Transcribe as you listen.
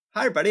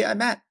Hi, everybody. I'm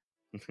Matt.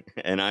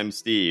 And I'm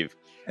Steve.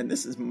 And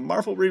this is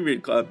Marvel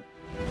Reread Club.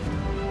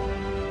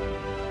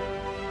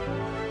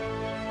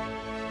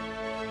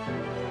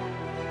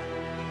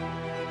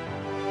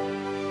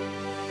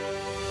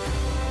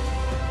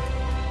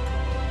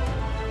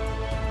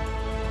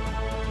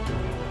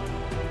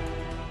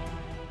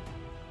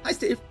 Hi,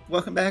 Steve.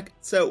 Welcome back.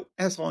 So,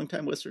 as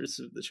longtime listeners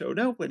of the show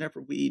know,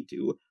 whenever we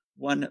do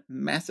one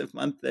massive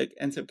month that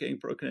ends up getting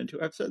broken into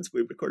episodes,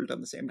 we record it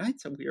on the same night.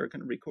 So we are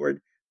going to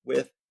record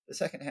with the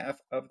second half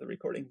of the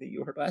recording that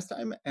you heard last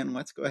time. And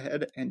let's go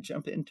ahead and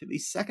jump into the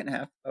second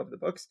half of the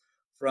books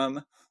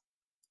from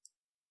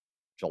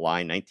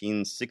July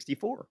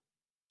 1964.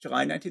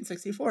 July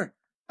 1964.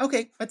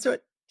 Okay, let's do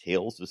it.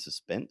 Tales of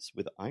Suspense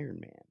with Iron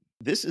Man.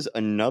 This is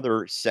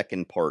another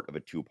second part of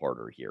a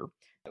two-parter here,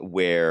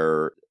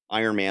 where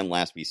Iron Man,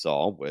 last we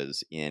saw,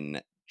 was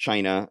in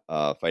China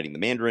fighting the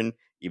Mandarin,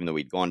 even though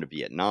he'd gone to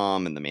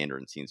Vietnam, and the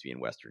Mandarin seems to be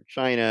in Western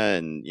China,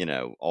 and, you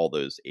know, all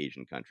those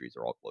Asian countries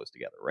are all close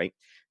together, right?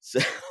 So,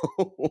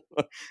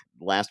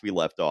 last we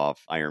left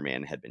off, Iron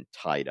Man had been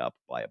tied up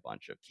by a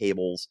bunch of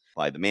cables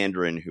by the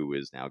Mandarin, who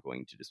is now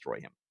going to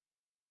destroy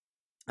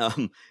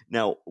him.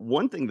 Now,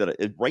 one thing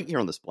that right here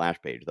on the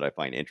splash page that I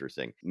find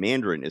interesting,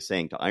 Mandarin is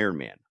saying to Iron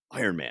Man,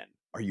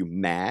 are you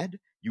mad?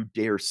 You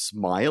dare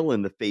smile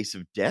in the face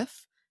of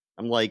death?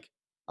 I'm like,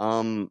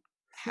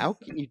 how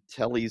can you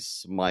tell he's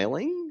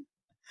smiling?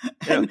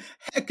 And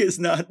heck is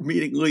not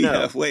meeting Lee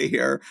halfway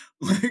here.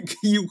 Like,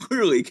 you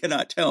clearly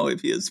cannot tell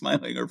if he is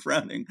smiling or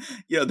frowning.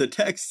 You know, the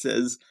text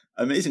says,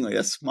 amazingly,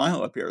 a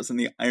smile appears on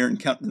the iron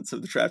countenance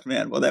of the trapped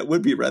man. Well, that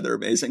would be rather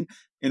amazing.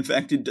 In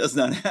fact, it does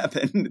not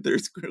happen.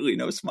 There's clearly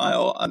no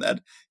smile on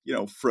that,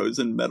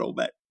 frozen metal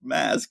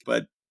mask.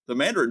 But the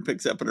Mandarin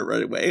picks up on it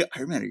right away.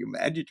 Iron Man, are you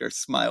mad? You dare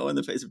smile in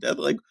the face of death?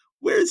 Like,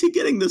 where is he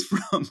getting this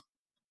from?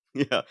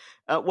 Yeah.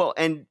 Well,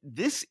 and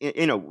this,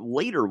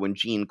 later when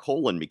Gene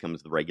Colan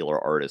becomes the regular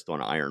artist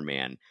on Iron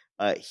Man,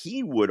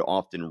 he would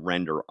often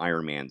render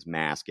Iron Man's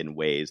mask in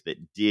ways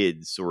that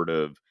did sort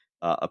of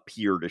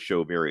appear to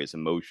show various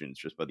emotions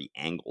just by the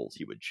angles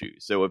he would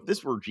choose. So if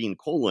this were Gene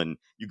Colan,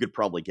 you could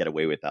probably get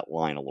away with that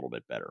line a little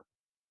bit better.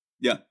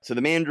 Yeah. So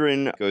the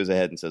Mandarin goes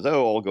ahead and says,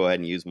 I'll go ahead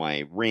and use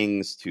my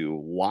rings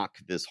to lock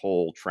this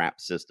whole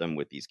trap system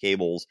with these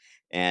cables.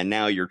 And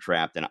now you're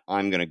trapped, and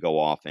I'm going to go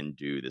off and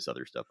do this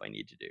other stuff I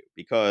need to do.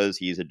 Because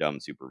he's a dumb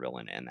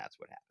supervillain, and that's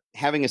what happened.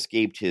 Having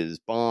escaped his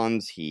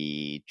bonds,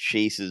 he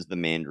chases the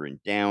Mandarin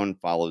down,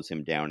 follows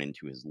him down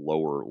into his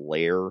lower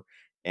lair,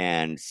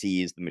 and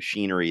sees the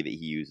machinery that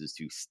he uses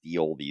to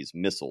steal these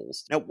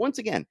missiles. Now, once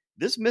again,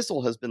 this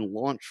missile has been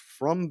launched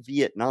from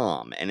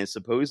Vietnam and is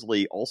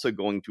supposedly also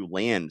going to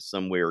land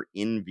somewhere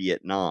in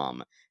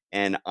Vietnam.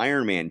 And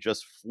Iron Man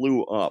just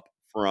flew up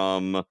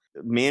from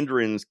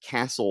Mandarin's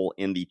castle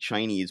in the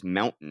Chinese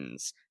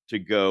mountains to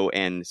go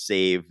and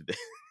save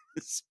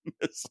this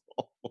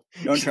missile.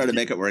 Don't try to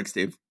make it work,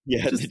 Steve.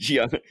 Yeah,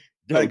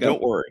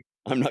 don't worry.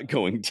 I'm not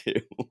going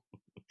to.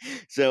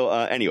 So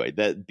anyway,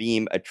 that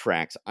beam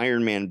attracts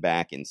Iron Man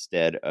back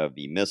instead of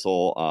the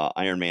missile.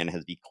 Iron Man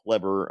has the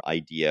clever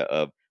idea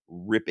of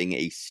ripping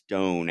a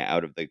stone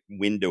out of the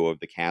window of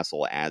the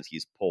castle as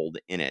he's pulled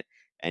in it,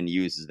 and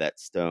uses that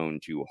stone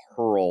to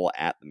hurl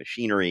at the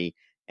machinery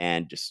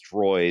and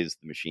destroys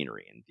the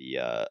machinery. And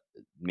the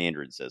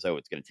Mandarin says,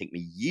 it's going to take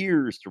me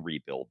years to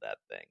rebuild that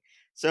thing.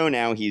 So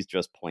now he's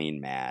just plain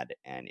mad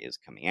and is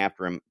coming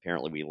after him.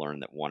 Apparently we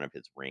learned that one of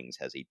his rings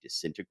has a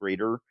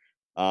disintegrator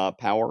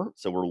power,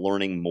 so we're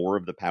learning more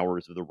of the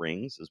powers of the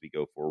rings as we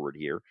go forward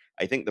here.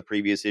 I think the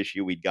previous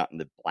issue we'd gotten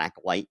the black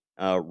light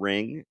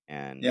ring,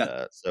 and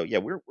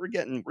we're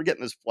getting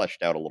this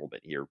fleshed out a little bit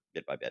here,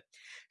 bit by bit.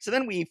 So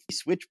then we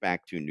switch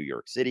back to New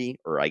York City,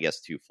 or I guess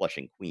to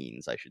Flushing,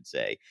 Queens, I should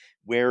say,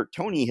 where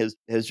Tony has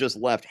just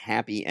left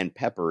Happy and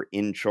Pepper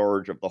in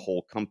charge of the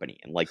whole company,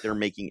 and like they're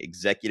making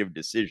executive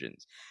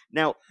decisions.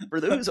 Now,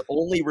 for those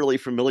only really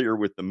familiar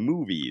with the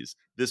movies,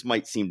 this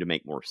might seem to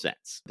make more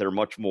sense. They're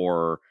much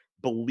more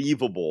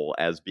believable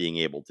as being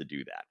able to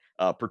do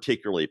that,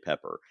 particularly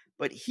Pepper.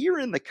 But here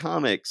in the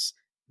comics,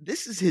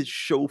 this is his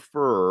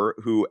chauffeur,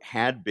 who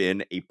had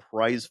been a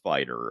prize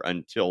fighter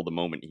until the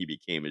moment he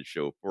became his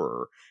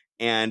chauffeur,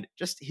 and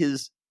just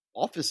his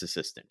office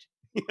assistant.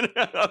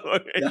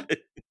 Yeah.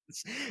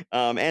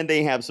 And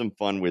they have some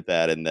fun with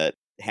that, and that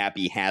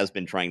Happy has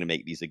been trying to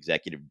make these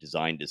executive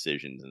design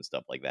decisions and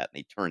stuff like that,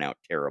 and they turn out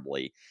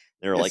terribly.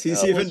 They're like,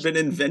 he's even been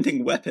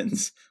inventing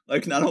weapons.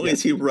 Like, not only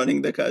is he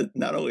running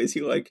not only is he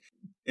like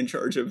in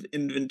charge of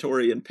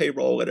inventory and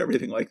payroll and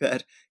everything like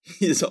that,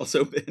 he's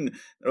also been,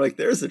 they're like,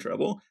 there's the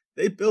trouble.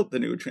 They built the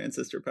new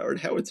transistor-powered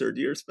howitzer to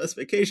your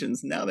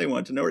specifications. Now they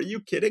want to know, are you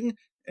kidding?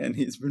 And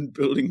he's been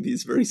building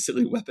these very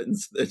silly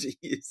weapons that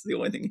is the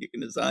only thing he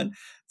can design.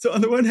 So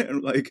on the one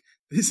hand, like,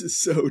 this is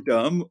so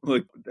dumb.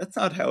 Like, that's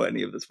not how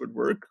any of this would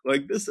work.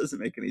 Like, this doesn't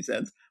make any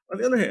sense. On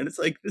the other hand, it's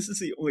like, this is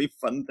the only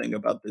fun thing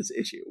about this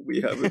issue.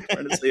 We have a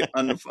tremendously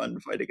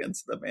unfun fight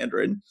against the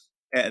Mandarin.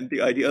 And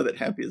the idea that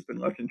Happy has been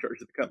left in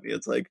charge of the company,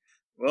 it's like,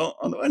 well,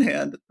 on the one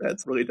hand,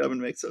 that's really dumb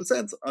and makes no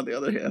sense. On the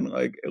other hand,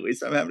 like, at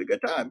least I'm having a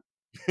good time.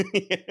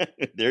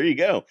 There you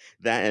go.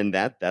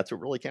 That's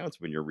what really counts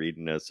when you're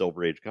reading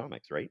Silver Age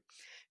comics, right?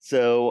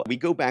 So we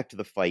go back to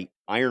the fight.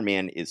 Iron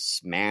Man is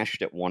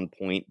smashed at one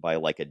point by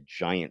like a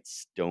giant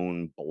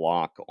stone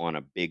block on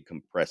a big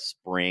compressed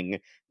spring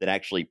that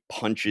actually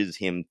punches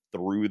him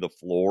through the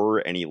floor,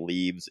 and he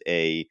leaves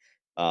a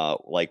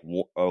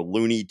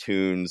Looney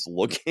Tunes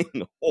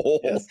looking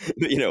hole,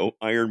 Yes.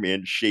 Iron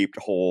Man shaped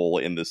hole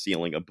in the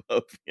ceiling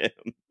above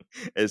him,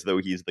 as though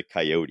he's the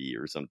coyote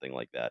or something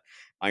like that.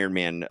 Iron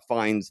Man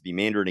finds the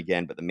Mandarin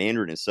again, but the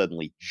Mandarin is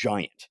suddenly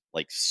giant,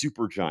 like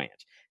super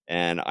giant.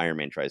 And Iron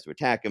Man tries to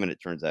attack him, and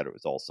it turns out it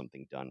was all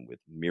something done with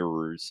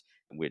mirrors,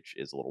 which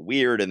is a little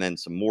weird. And then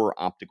some more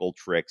optical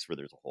tricks where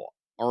there's a whole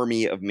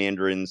army of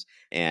Mandarins,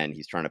 and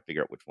he's trying to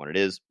figure out which one it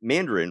is.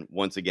 Mandarin,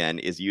 once again,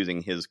 is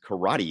using his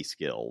karate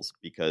skills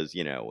because,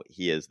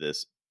 he is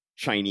this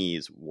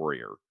Chinese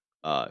warrior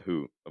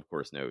who, of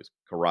course, knows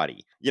karate.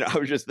 I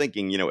was just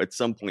thinking, at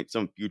some point,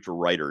 some future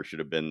writer should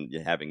have been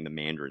having the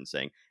Mandarin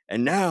saying,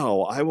 "And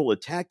now I will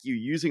attack you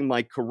using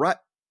my karate."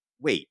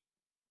 Wait,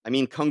 I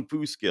mean, kung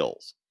fu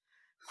skills.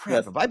 Crap,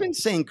 Yes. have I been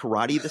saying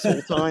karate this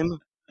whole time?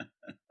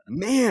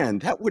 Man,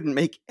 that wouldn't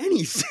make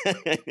any sense.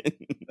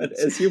 But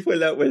as you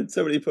pointed out when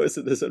somebody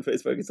posted this on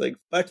Facebook, it's like,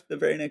 but the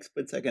very next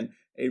split second,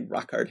 a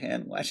rock hard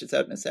hand lashes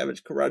out in a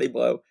savage karate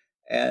blow.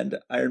 And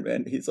Iron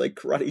Man, he's like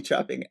karate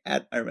chopping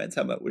at Iron Man's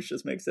helmet, which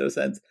just makes no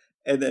sense.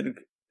 And then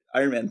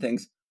Iron Man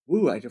thinks,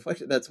 "Ooh, I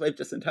deflected that swipe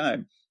just in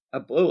time. A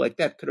blow like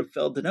that could have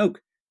felled an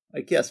oak."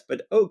 Like, yes,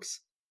 but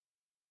oaks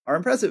are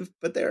impressive,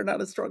 but they are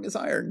not as strong as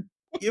iron.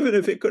 Even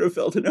if it could have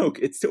felled an oak,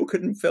 it still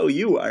couldn't fell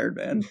you, Iron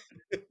Man.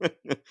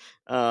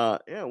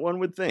 Yeah, one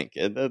would think.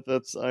 And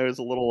that's I was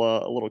a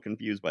little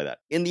confused by that.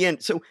 In the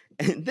end,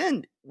 and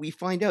then we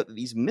find out that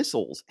these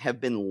missiles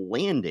have been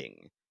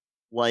landing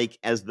like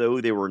as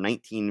though they were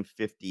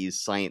 1950s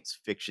science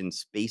fiction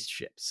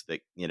spaceships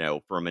that,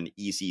 from an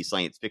EC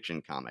science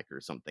fiction comic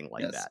or something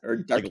like Yes, that. or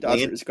Duck Like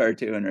Dodgers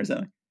cartoon or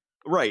something.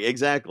 Right,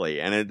 exactly.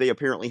 And they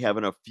apparently have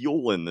enough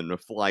fuel in them to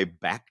fly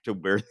back to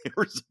where they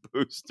were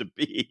supposed to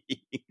be.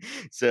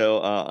 So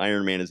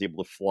Iron Man is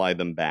able to fly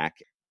them back.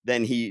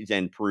 Then he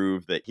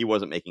proved that he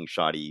wasn't making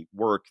shoddy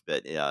work,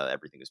 that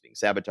everything was being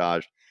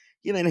sabotaged.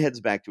 He then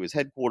heads back to his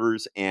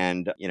headquarters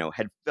and,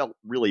 had felt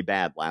really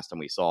bad last time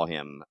we saw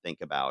him think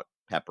about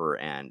Pepper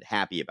and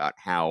Happy about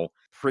how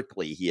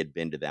prickly he had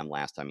been to them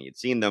last time he had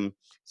seen them.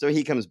 So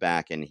he comes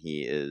back and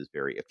he is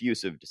very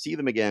effusive to see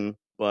them again,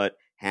 but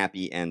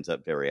Happy ends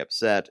up very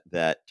upset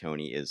that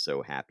Tony is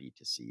so happy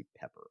to see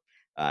Pepper.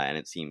 And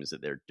it seems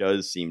that there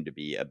does seem to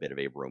be a bit of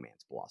a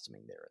romance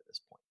blossoming there at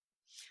this point.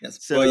 Yes.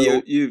 So,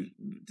 well, you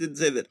did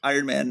say that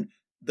Iron Man,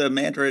 the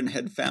Mandarin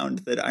had found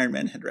that Iron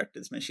Man had wrecked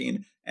his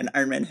machine, and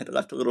Iron Man had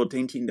left a little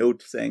dainty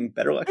note saying,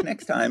 "Better luck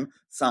next time,"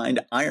 signed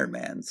Iron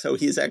Man. So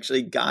he's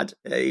actually got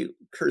a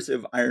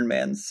cursive Iron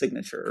Man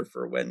signature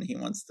for when he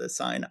wants to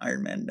sign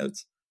Iron Man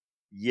notes.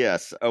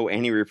 yes. Oh,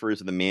 and he refers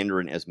to the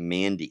Mandarin as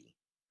Mandy.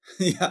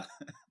 Yeah.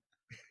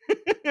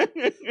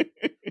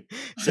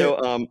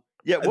 So,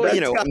 yeah, well, That's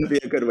got to be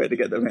a good way to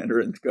get the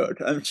Mandarin's goat.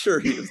 I'm sure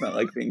he does not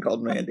like being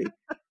called Mandy.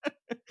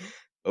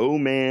 Oh,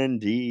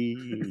 Mandy,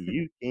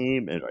 you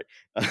came. Anyway,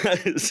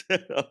 so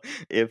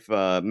if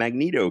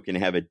Magneto can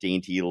have a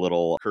dainty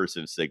little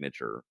cursive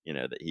signature,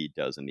 that he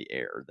does in the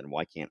air, then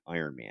why can't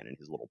Iron Man in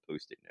his little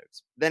post-it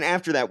notes? Then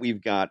after that,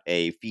 we've got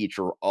a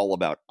feature all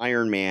about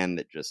Iron Man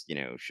that just,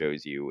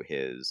 shows you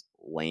his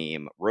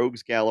lame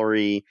rogues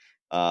gallery,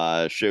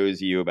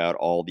 shows you about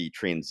all the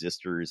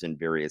transistors and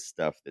various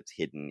stuff that's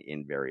hidden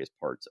in various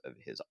parts of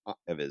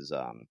his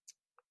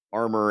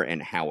armor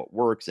and how it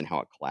works and how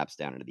it collapsed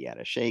down into the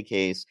attaché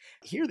case.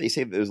 Here they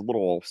say that those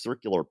little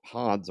circular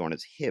pods on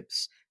his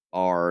hips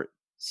are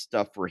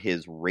stuff for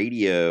his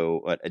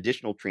radio,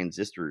 additional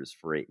transistors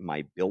for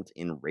my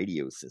built-in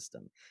radio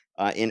system.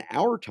 In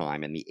our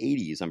time, in the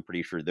 80s, I'm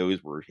pretty sure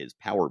those were his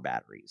power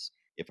batteries,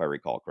 if I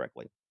recall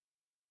correctly.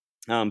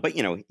 But,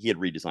 he had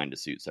redesigned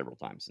his suit several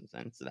times since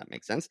then, so that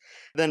makes sense.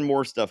 Then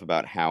more stuff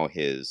about how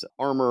his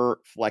armor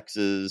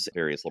flexes,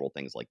 various little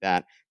things like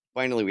that.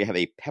 Finally, we have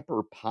a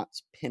Pepper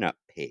Potts pinup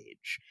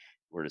page.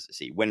 Where does it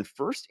see? When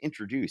first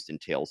introduced in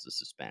Tales of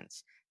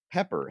Suspense,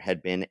 Pepper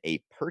had been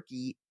a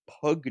perky,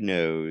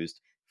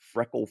 pug-nosed,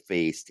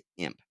 freckle-faced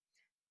imp.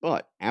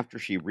 But after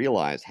she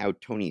realized how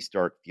Tony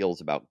Stark feels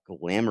about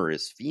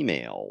glamorous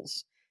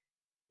females,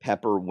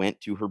 Pepper went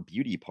to her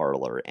beauty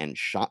parlor and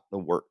shot the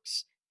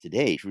works.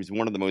 Today, she was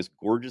one of the most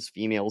gorgeous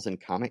females in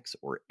comics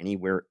or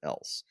anywhere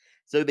else.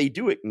 So they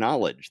do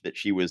acknowledge that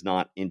she was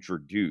not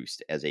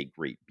introduced as a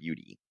great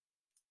beauty.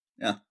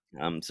 Yeah.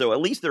 So at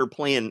least they're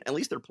playing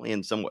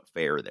somewhat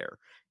fair there,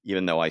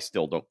 even though I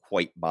still don't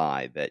quite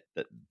buy that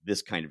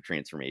this kind of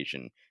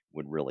transformation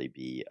would really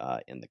be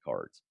in the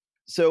cards.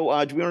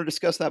 So do we want to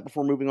discuss that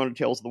before moving on to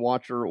Tales of the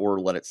Watcher, or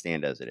let it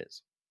stand as it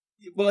is?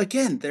 Well,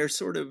 again, they're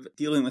sort of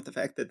dealing with the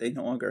fact that they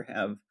no longer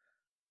have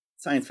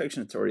science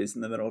fiction stories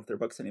in the middle of their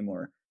books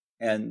anymore.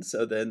 And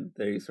so then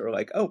they sort of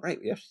like, oh, right,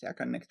 we have to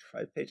tack on an extra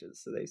 5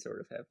 pages. So they sort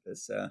of have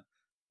this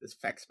this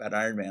facts about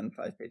Iron Man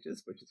 5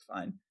 pages, which is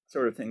fine.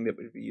 Sort of thing that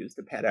would be used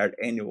to pad out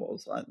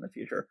annuals a lot in the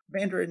future.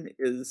 Mandarin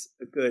is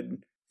a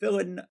good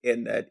villain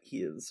in that he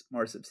is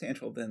more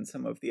substantial than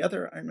some of the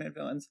other Iron Man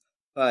villains,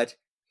 but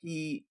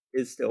he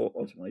is still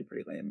ultimately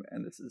pretty lame,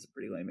 and this is a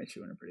pretty lame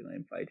issue and a pretty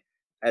lame fight.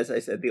 As I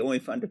said, the only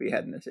fun to be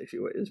had in this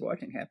issue is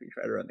watching Happy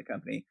try to run the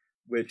company,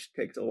 which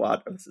takes a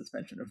lot of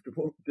suspension of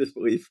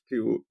disbelief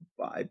to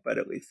buy, but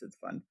at least it's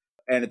fun.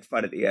 And it's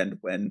fun at the end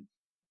when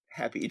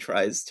Happy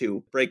tries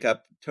to break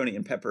up Tony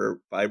and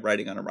Pepper by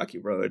riding on a rocky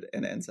road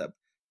and ends up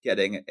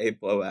getting a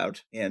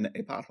blowout in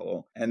a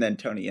pothole. And then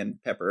Tony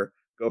and Pepper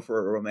go for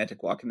a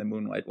romantic walk in the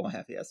moonlight while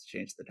Happy has to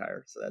change the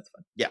tire. So that's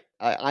fun. Yeah,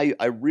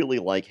 I really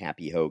like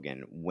Happy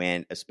Hogan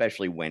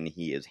especially when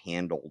he is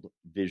handled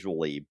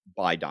visually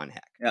by Don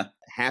Heck. Yeah.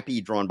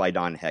 Happy drawn by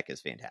Don Heck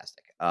is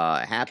fantastic.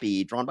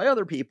 Happy drawn by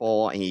other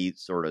people, he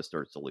sort of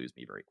starts to lose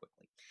me very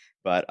quickly.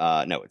 But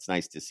no, it's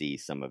nice to see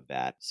some of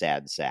that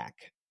sad sack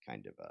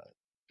kind of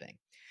thing.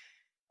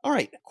 All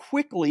right,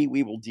 quickly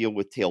we will deal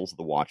with Tales of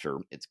the Watcher.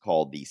 It's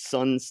called the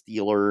Sun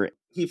Stealer.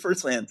 He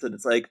first lands and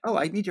it's like, oh,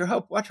 I need your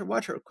help. Watcher,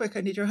 quick,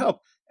 I need your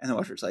help. And the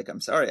Watcher's like,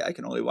 I'm sorry, I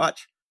can only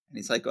watch. And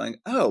he's like going,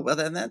 oh, well,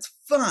 then that's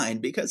fine,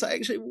 because I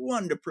actually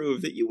wanted to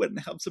prove that you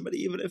wouldn't help somebody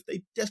even if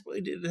they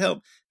desperately needed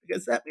help,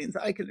 because that means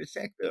I can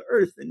attack the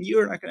Earth and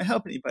you're not going to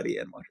help anybody.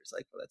 And Watcher's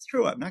like, well, that's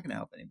true. I'm not going to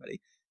help anybody.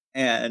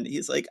 And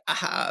he's like,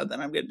 aha,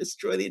 then I'm going to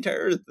destroy the entire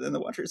Earth. And then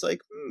the Watcher's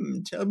like,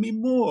 tell me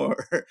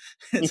more.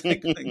 It's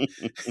like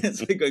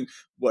going,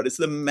 what is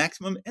the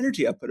maximum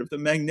energy output of the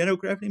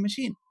magnetogravity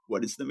machine?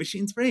 What is the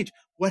machine's range?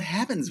 What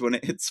happens when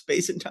it hits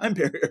space and time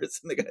barriers?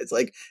 And the guy's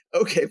like,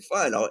 okay,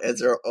 fine, I'll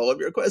answer all of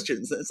your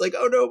questions. And it's like,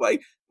 oh no,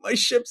 my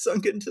ship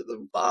sunk into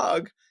the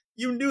bog.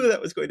 You knew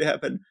that was going to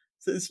happen.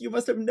 Says, you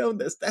must have known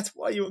this. That's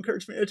why you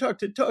encouraged me to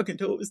talk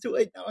until it was too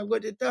late. Now I'm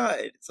going to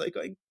die. It's like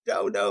going,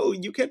 no,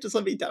 you can't just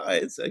let me die.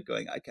 It's like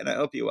going, I cannot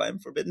help you. I am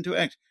forbidden to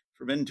act,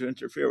 forbidden to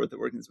interfere with the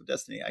workings of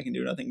destiny. I can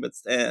do nothing but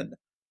stand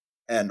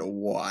and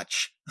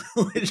watch,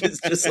 which is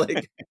just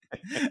like,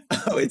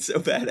 oh, it's so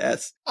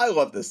badass. I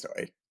love this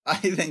story. I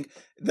think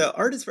the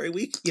art is very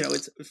weak.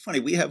 It's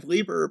funny. We have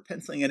Lieber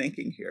penciling and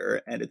inking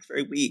here, and it's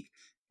very weak.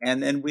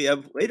 And then we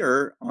have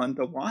later on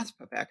the Wasp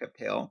backup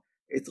tale,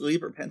 it's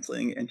Lieber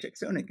penciling and Chick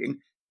Stone inking,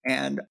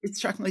 and it's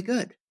shockingly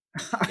good.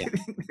 I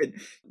think that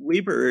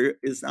Lieber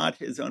is not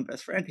his own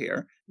best friend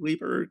here.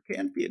 Lieber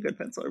can be a good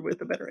penciler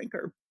with a better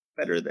inker,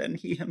 better than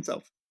he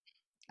himself.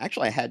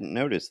 Actually, I hadn't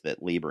noticed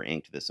that Lieber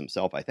inked this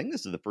himself. I think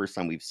this is the first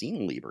time we've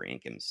seen Lieber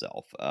ink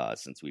himself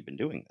since we've been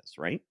doing this,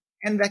 right?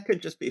 And that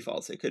could just be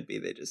false. It could be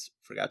they just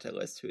forgot to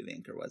list who the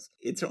inker was.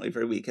 It's certainly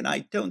very weak, and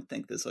I don't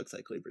think this looks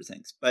like Lieber's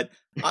inks, but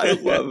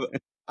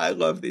I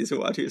love these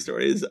Uatu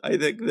stories. I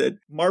think that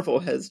Marvel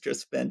has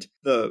just spent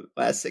the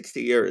last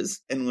 60 years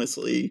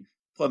endlessly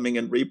plumbing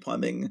and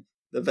replumbing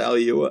the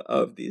value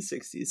of these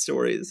 60s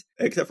stories,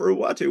 except for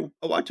Uatu.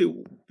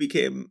 Uatu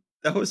became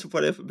the host of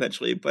What If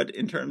eventually, but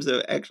in terms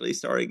of actually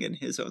starring in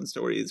his own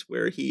stories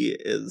where he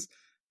is,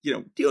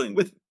 dealing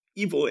with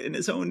evil in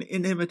his own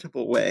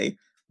inimitable way,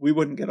 we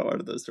wouldn't get a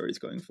lot of those stories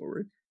going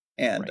forward.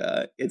 And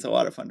right. It's a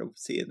lot of fun to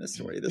see in this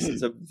story. This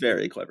is a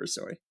very clever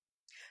story.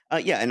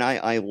 Yeah, and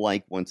I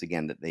like, once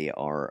again, that they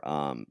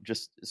are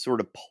just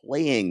sort of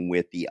playing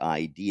with the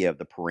idea of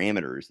the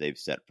parameters they've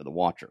set for the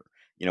Watcher.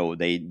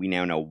 We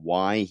now know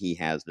why he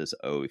has this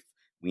oath.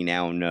 We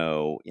now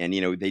know, and,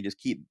 they just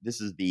keep,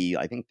 this is the,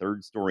 I think,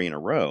 third story in a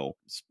row,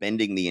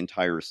 spending the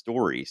entire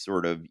story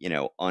sort of,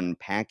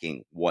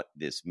 unpacking what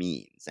this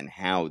means and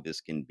how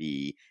this can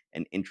be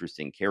an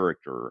interesting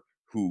character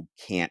who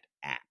can't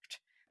act.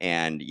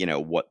 And,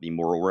 what the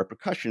moral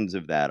repercussions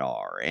of that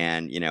are,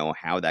 and,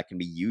 how that can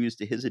be used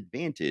to his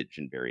advantage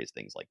and various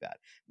things like that,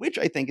 which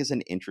I think is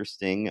an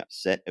interesting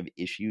set of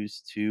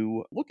issues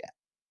to look at.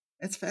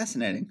 It's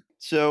fascinating.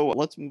 So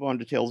let's move on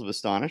to Tales of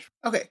Astonish.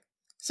 Okay,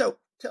 so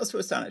Tales to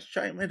Astonish,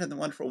 Giant Man and the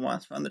Wonderful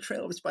Wasp on the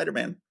trail of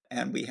Spider-Man.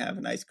 And we have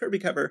a nice Kirby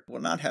cover.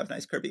 We'll not have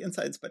nice Kirby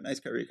insides, but nice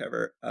Kirby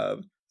cover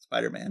of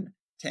Spider-Man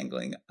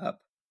tangling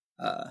up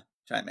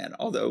Giant Man.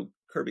 Although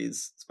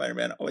Kirby's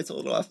Spider-Man always a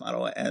little off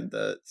model, and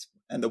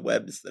the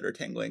webs that are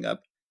tangling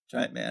up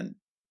Giant Man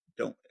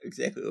don't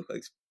exactly look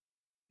like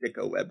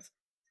Ditko webs.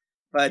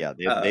 But yeah,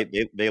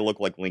 they look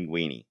like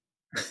linguini.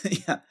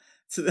 Yeah.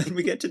 So then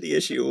we get to the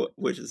issue,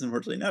 which is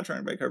unfortunately not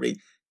drawn by Kirby.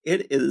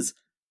 It is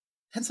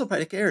penciled by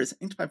Dick Ayers,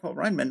 inked by Paul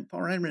Reinman.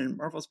 Paul Reinman,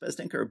 Marvel's best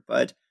inker,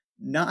 but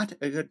not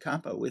a good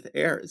combo with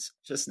Ayers.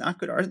 Just not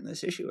good art in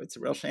this issue. It's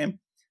a real shame.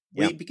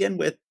 We begin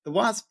with the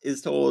Wasp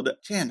is told,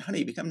 Jan,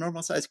 honey, become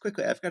normal size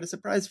quickly. I've got a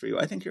surprise for you.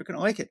 I think you're going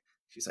to like it.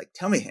 She's like,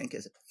 tell me, Hank,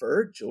 is it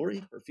fur,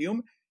 jewelry,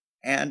 perfume?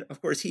 And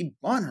of course, he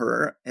bought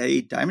her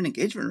a diamond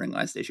engagement ring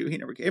last issue. He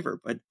never gave her,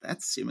 but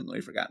that's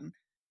seemingly forgotten.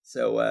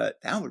 So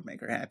that would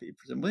make her happy,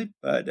 presumably.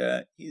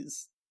 But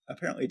he's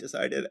apparently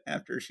decided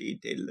after she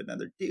dated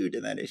another dude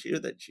in that issue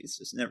that she's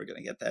just never going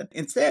to get that.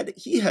 Instead,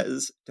 he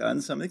has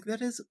done something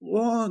that is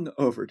long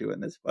overdue in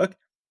this book.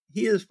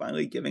 He is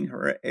finally giving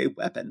her a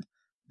weapon.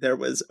 There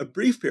was a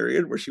brief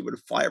period where she would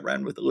fly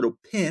around with a little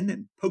pin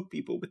and poke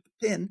people with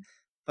the pin.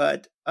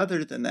 But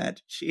other than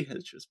that, she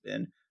has just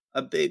been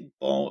a big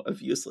ball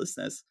of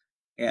uselessness.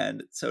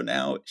 And so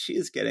now she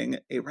is getting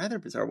a rather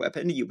bizarre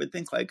weapon. You would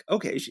think, like,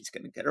 okay, she's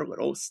going to get her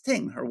little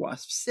sting, her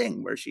wasp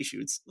sting, where she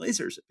shoots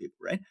lasers at people,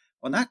 right?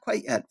 Well, not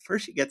quite yet.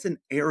 First, she gets an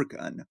air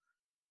gun,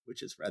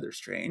 which is rather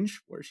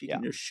strange, where she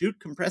can just shoot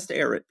compressed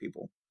air at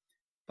people.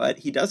 But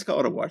he does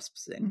call it a wasp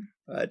sting,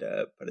 but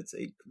it's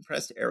a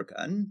compressed air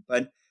gun.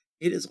 But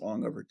it is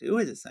long overdue.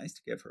 It is nice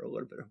to give her a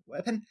little bit of a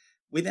weapon.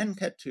 We then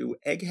cut to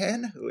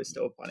Egghead, who is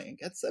still plotting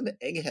against them.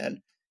 Egghead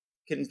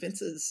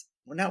convinces,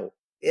 well, now,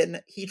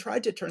 and he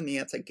tried to turn the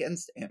ants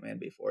against Ant-Man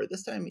before.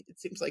 This time, it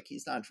seems like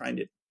he's not trying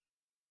to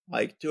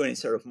like do any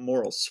sort of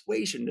moral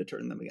suasion to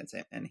turn them against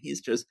Ant-Man.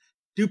 He's just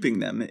duping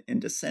them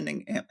into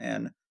sending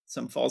Ant-Man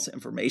some false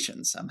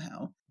information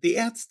somehow. The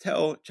ants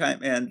tell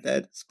Giant Man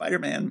that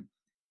Spider-Man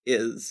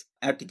is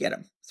out to get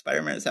him.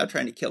 Spider-Man is out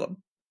trying to kill him,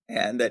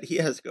 and that he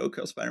has to go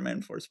kill Spider-Man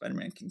before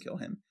Spider-Man can kill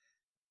him.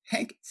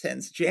 Hank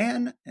sends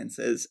Jan and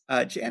says,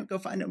 Jan, go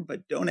find him,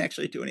 but don't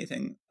actually do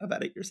anything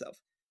about it yourself.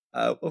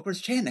 Well, of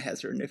course, Jan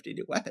has her nifty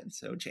new weapon,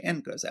 so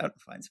Jan goes out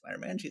and finds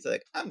Spider-Man. She's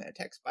like, I'm going to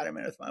attack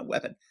Spider-Man with my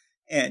weapon.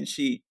 And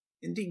she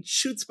indeed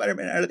shoots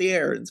Spider-Man out of the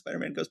air, and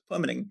Spider-Man goes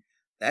plummeting.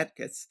 That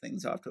gets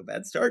things off to a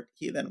bad start.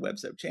 He then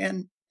webs up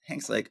Jan.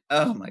 Hank's like,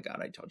 oh my god,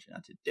 I told you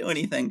not to do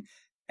anything.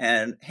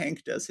 And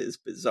Hank does his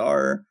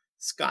bizarre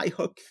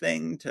skyhook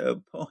thing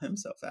to pull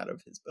himself out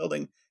of his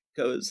building,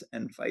 goes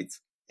and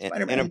fights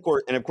Spider-Man.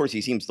 And of course,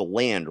 he seems to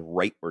land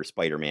right where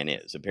Spider-Man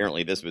is.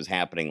 Apparently, this was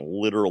happening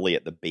literally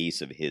at the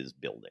base of his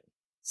building.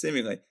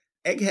 Seemingly.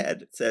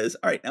 Egghead says,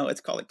 all right, now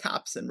let's call the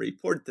cops and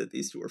report that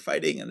these two are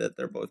fighting and that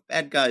they're both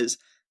bad guys.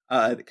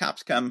 The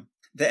cops come.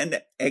 Then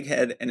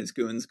Egghead and his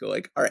goons go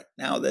like, all right,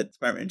 now that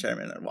Spider-Man,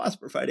 Giant-Man, and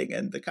Wasp are fighting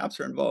and the cops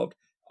are involved,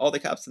 all the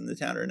cops in the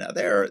town are now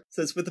there. It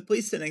says, with the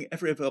police sending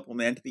every available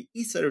man to the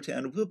east side of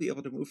town, we'll be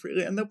able to move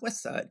freely on the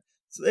west side.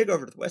 So they go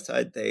over to the west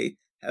side. They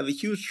have a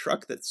huge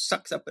truck that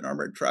sucks up an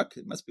armored truck.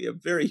 It must be a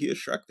very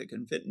huge truck that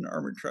can fit an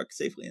armored truck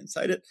safely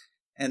inside it.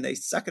 And they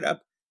suck it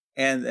up.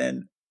 And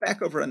then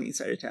back over on the east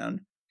side of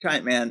town,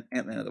 Giant Man,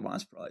 Ant-Man, and the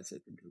Wasp realize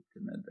they've been duped,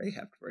 and then they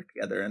have to work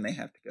together, and they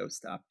have to go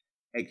stop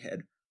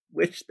Egghead,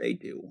 which they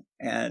do.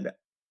 And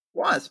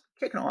Wasp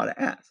kicking a lot of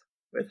ass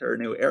with her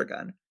new air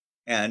gun.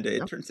 And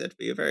it turns out to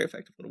be a very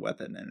effective little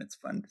weapon, and it's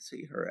fun to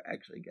see her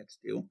actually get to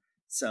do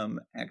some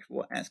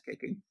actual ass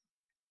kicking.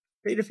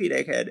 They defeat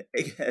Egghead.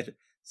 Egghead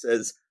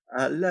says,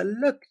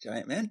 look,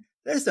 Giant Man,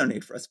 there's no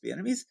need for us to be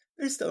enemies.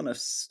 There's still enough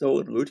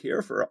stolen loot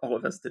here for all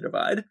of us to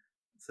divide. It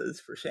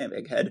says, for shame,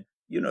 Egghead,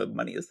 you know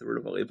money is the root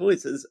of all evil. He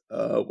says,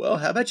 well,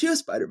 how about you,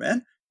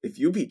 Spider-Man? If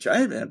you beat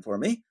Giant Man for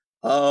me,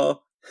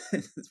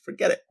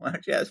 forget it. Why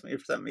don't you ask me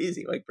for something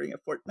easy, like bring a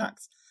Fort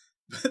Knox?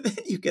 But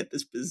then you get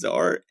this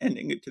bizarre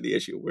ending to the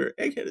issue where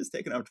Egghead is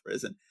taken out to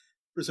prison,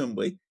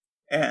 presumably,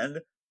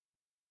 and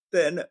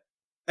then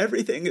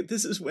everything,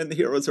 this is when the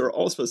heroes are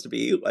all supposed to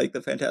be like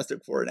the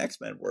Fantastic Four and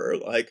X-Men were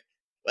like,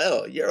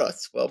 well, you're a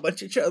swell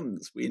bunch of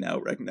chums, we now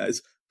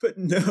recognize. But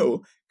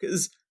no,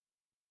 because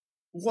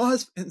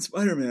Wasp and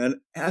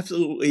Spider-Man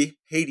absolutely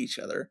hate each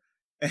other.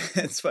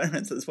 And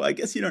Spider-Man says, well, I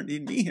guess you don't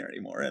need me here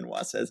anymore. And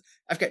Wasp says,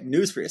 I've got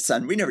news for you,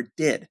 son. We never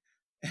did.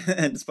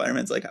 And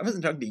Spider-Man's like, I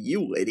wasn't talking to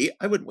you, lady.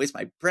 I wouldn't waste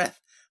my breath.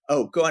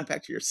 Oh, go on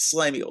back to your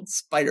slimy old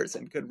spiders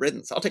and good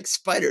riddance. I'll take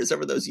spiders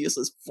over those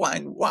useless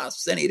flying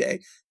wasps any day.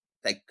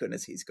 Thank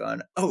goodness he's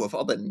gone. Oh, of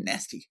all the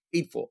nasty,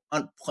 hateful,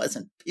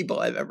 unpleasant people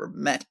I've ever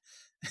met.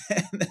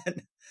 And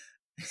then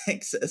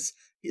Hank says,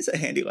 he's a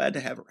handy lad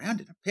to have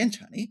around in a pinch,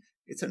 honey.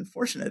 It's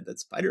unfortunate that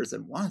spiders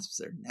and wasps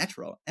are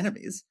natural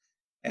enemies.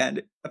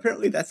 And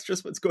apparently that's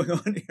just what's going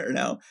on here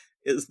now,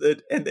 is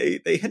that, and they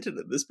hinted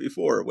at this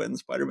before when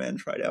Spider-Man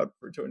tried out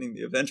for joining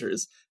the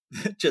Avengers,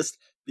 that just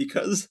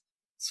because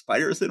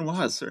spiders and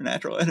wasps are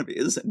natural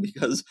enemies, and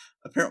because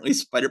apparently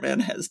Spider-Man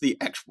has the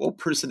actual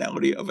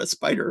personality of a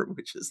spider,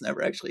 which has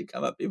never actually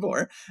come up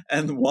before,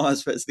 and the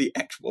Wasp has the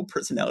actual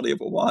personality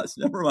of a wasp.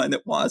 Never mind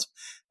that Wasp,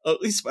 at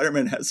least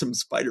Spider-Man has some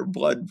spider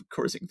blood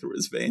coursing through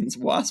his veins.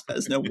 Wasp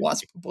has no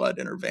wasp blood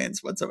in her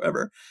veins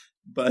whatsoever,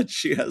 but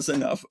she has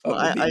enough of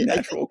the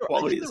natural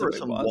qualities of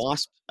a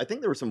wasp. I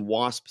think there were some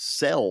wasp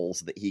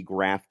cells that he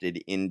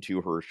grafted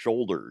into her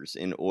shoulders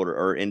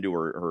into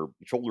her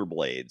shoulder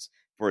blades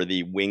for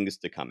the wings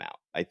to come out.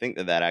 I think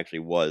that actually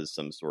was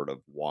some sort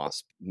of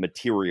wasp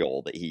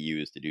material that he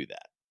used to do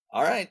that.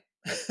 All right.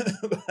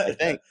 But, I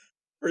think.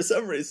 For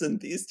some reason,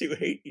 these two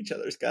hate each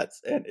other's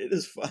guts, and it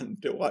is fun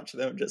to watch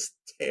them just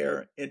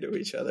tear into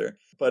each other,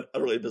 but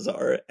utterly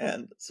bizarre.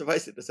 And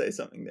suffice it to say,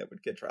 something that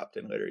would get dropped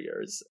in later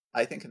years.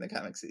 I think in the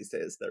comics these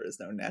days, there is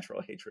no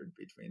natural hatred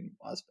between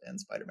Wasp and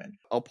Spider-Man.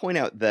 I'll point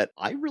out that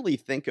I really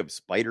think of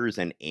spiders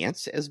and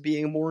ants as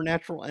being more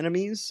natural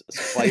enemies.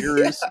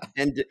 Spiders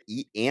tend to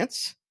eat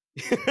ants.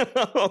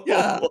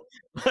 Yeah.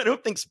 I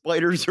don't think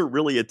spiders are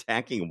really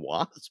attacking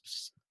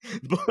wasps.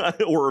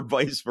 Or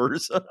vice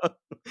versa.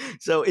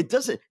 So it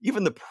doesn't,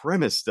 even the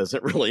premise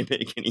doesn't really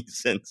make any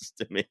sense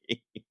to me.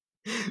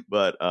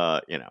 But,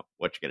 what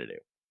you gonna do?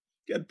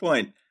 Good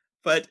point.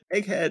 But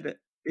Egghead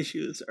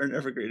issues are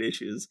never great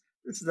issues.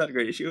 this is not a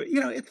great issue. You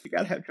know, if you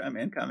gotta have Giant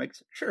Man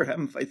comics, sure, have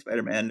them fight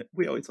Spider-Man.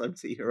 We always love to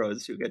see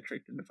heroes who get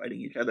tricked into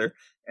fighting each other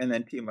and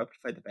then team up to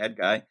fight the bad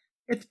guy.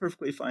 It's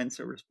perfectly fine,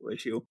 serviceable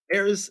issue.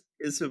 Ayers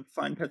is a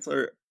fine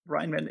penciler.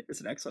 Reinman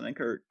is an excellent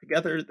anchor.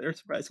 Together, they're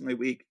surprisingly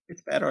weak.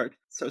 It's bad art,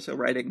 so-so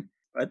writing.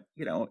 But,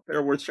 you know, there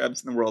are worse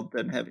jobs in the world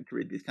than having to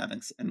read these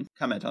comics and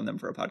comment on them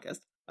for a podcast.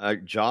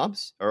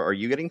 Jobs? Are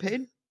you getting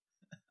paid?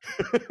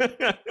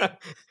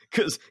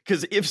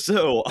 Because if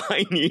so,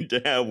 I need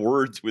to have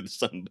words with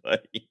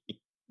somebody.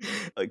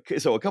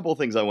 So a couple of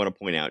things I want to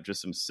point out, just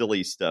some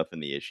silly stuff in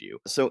the issue.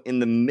 So in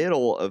the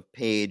middle of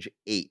page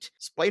 8,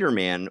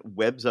 Spider-Man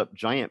webs up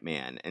Giant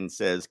Man and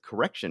says,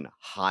 "Correction,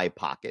 High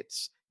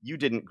Pockets. You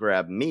didn't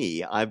grab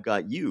me. I've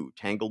got you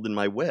tangled in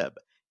my web."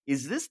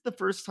 Is this the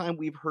first time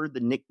we've heard the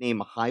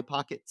nickname High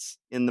Pockets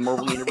in the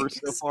Marvel Universe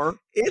so far?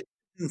 It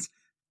is.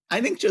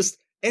 I think just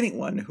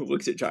anyone who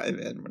looks at Giant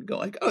Man would go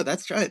like, "Oh,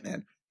 that's Giant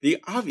Man."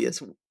 The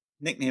obvious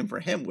nickname for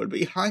him would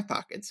be High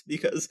Pockets,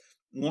 because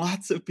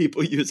lots of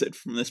people use it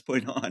from this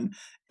point on,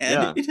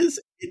 and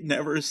it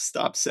never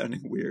stops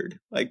sounding weird.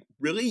 Like,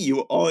 really,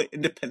 you all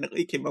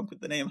independently came up with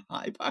the name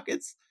High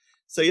Pockets?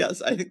 So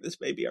yes, I think this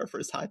may be our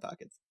first High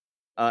Pockets.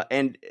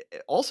 And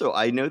also,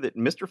 I know that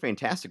Mr.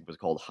 Fantastic was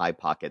called High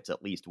Pockets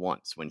at least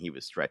once when he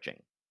was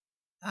stretching.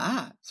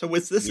 So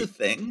was this a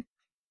thing?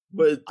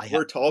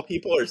 Were tall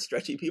people or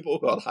stretchy people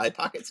called High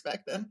Pockets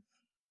back then?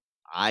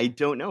 I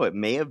don't know. It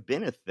may have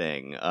been a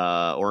thing,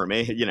 or it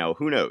may,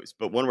 who knows?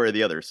 But one way or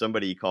the other,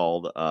 somebody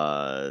called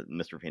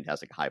Mr.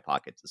 Fantastic High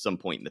Pockets at some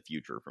point in the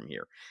future from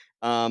here.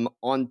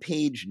 On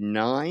page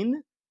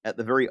 9, at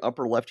the very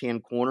upper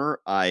left-hand corner,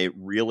 I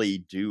really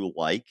do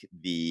like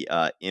the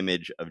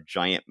image of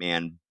Giant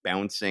Man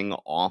bouncing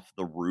off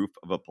the roof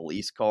of a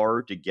police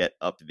car to get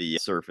up to the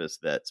surface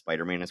that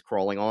Spider-Man is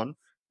crawling on.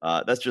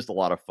 That's just a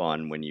lot of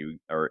fun when you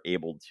are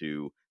able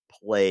to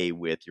play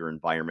with your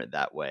environment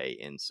that way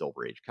in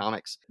Silver Age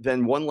comics.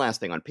 Then one last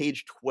thing, on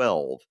page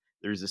 12,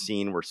 there's a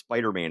scene where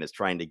Spider-Man is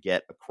trying to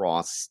get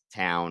across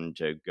town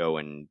to go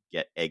and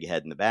get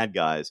Egghead and the bad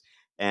guys.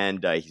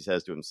 And he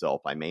says to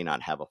himself, "I may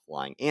not have a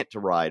flying ant to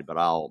ride, but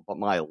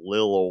my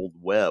little old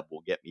web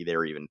will get me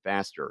there even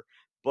faster."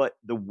 But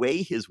the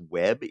way his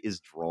web is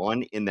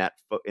drawn in that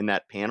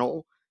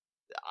panel,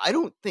 I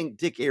don't think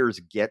Dick Ayers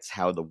gets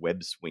how the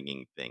web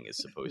swinging thing is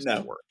supposed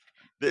to work.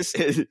 This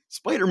is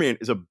Spider-Man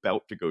is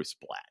about to go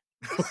splat.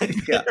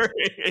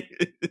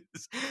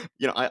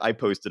 I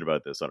posted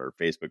about this on our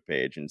Facebook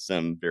page, and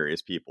some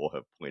various people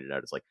have pointed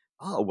out, it's like,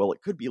 oh, well,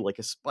 it could be like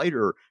a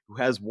spider who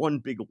has one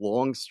big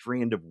long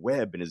strand of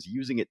web and is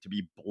using it to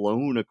be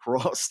blown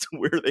across to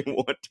where they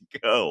want to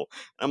go.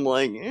 I'm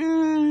like,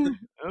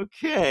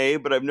 okay,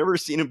 but I've never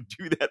seen him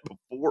do that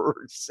before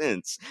or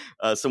since.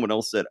 Someone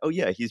else said, oh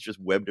yeah, he's just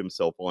webbed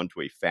himself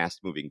onto a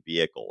fast-moving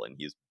vehicle and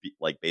he's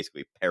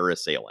basically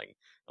parasailing.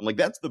 I'm like,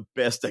 that's the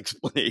best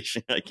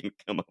explanation I can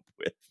come up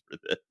with for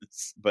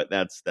this. But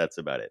that's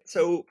about it.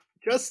 So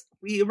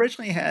we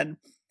originally had,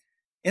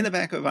 in the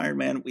back of Iron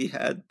Man, we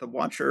had the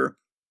Watcher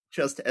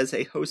just as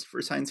a host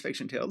for science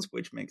fiction tales,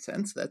 which makes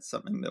sense. That's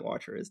something the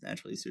Watcher is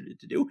naturally suited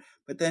to do.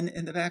 But then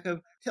in the back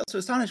of Tales to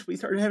Astonish, we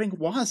started having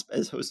Wasp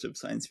as host of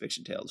science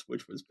fiction tales,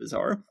 which was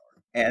bizarre.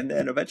 And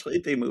then eventually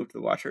they moved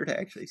the Watcher to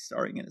actually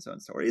starring in his own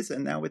stories.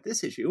 And now with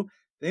this issue,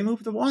 they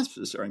moved the Wasp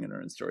to starring in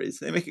her own stories.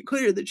 They make it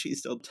clear that she's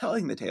still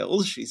telling the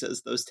tales. She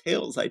says, those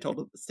tales I told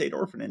at the state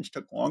orphanage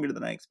took longer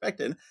than I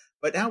expected.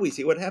 But now we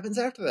see what happens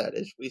after that.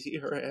 Is we see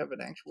her have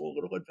an actual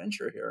little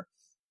adventure here.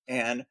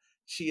 And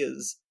she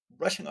is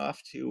rushing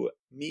off to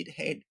meet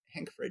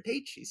Hank for a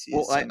date. She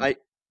sees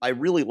I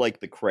really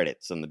like the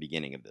credits in the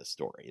beginning of this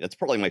story. That's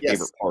probably my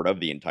favorite part of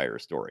the entire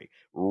story.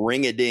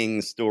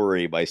 Ring-a-ding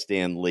story by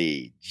Stan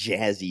Lee.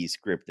 Jazzy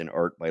script and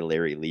art by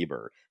Larry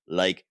Lieber.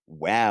 Like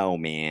Wow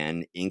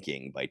Man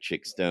inking by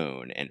Chick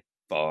Stone. And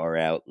Far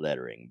Out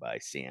lettering by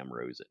Sam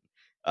Rosen.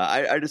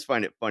 I just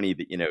find it funny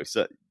that,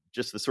 so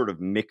just the sort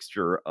of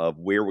mixture of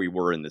where we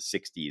were in the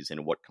 60s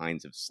and what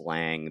kinds of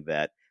slang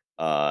that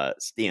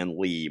Stan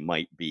Lee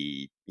might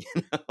be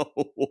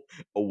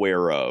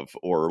aware of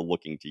or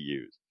looking to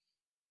use.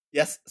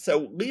 Yes,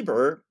 so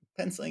Lieber,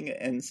 penciling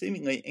and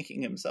seemingly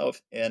inking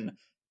himself in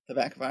the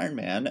back of Iron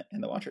Man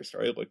and the Watcher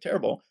story, looked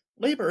terrible.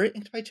 Lieber,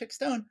 inked by Chick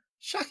Stone,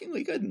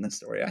 shockingly good in this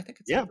story. I think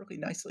it's a really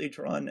nicely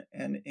drawn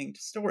and inked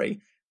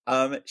story.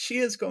 She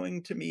is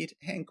going to meet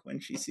Hank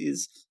when she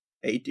sees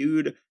a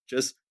dude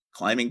just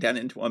climbing down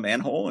into a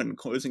manhole and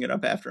closing it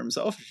up after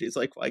himself. She's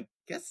like, well, I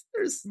guess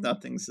there's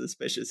nothing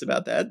suspicious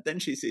about that. Then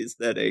she sees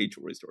that a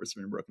jewelry store's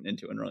been broken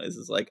into and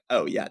realizes, like,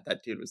 oh yeah,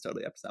 that dude was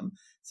totally up to something.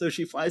 So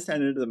she flies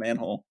down into the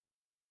manhole,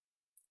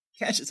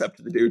 catches up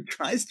to the dude,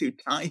 tries to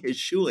tie his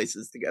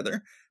shoelaces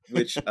together,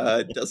 which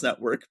does not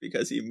work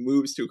because he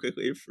moves too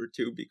quickly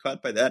to be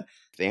caught by that.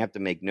 They have to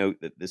make note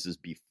that this is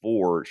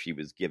before she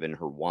was given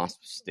her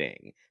wasp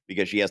sting,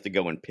 because she has to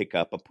go and pick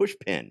up a push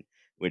pin,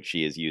 which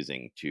she is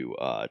using to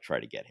try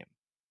to get him.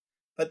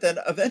 But then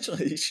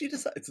eventually she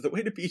decides the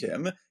way to beat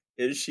him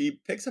is she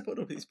picks up a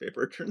little piece of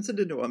paper, turns it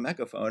into a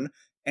megaphone,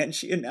 and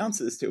she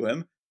announces to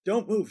him,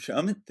 Don't move,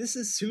 Shaman. This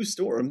is Sue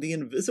Storm, the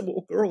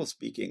invisible girl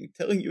speaking,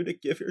 telling you to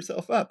give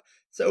yourself up.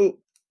 So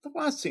the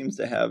Wasp seems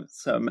to have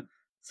some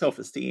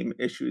self-esteem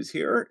issues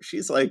here.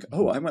 She's like,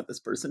 oh, I want this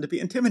person to be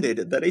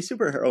intimidated that a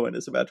superheroine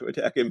is about to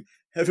attack him.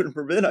 Heaven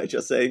forbid I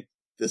just say,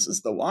 this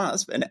is the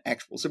Wasp, an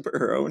actual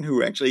superheroine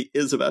who actually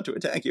is about to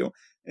attack you.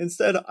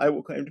 Instead, I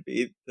will claim to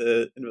be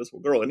the invisible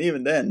girl. And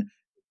even then,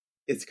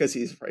 it's because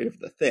he's afraid of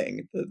the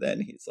thing that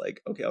then he's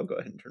like, okay, I'll go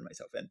ahead and turn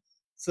myself in.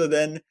 So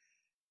then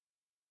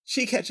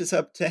she catches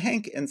up to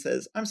Hank and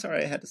says, I'm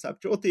sorry I had to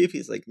stop Joel Thief.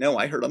 He's like, no,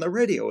 I heard on the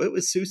radio. It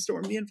was Sue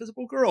Storm, the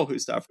invisible girl, who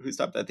stopped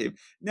that thief.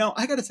 Now,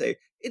 I gotta say,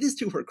 it is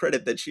to her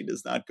credit that she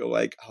does not go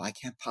like, oh, I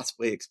can't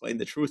possibly explain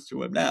the truth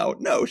to him now.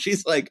 No,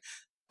 she's like,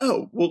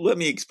 oh, well, let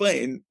me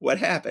explain what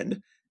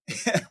happened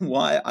and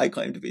why I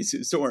claim to be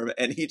Sue Storm,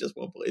 and he just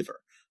won't believe her.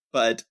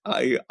 But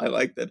I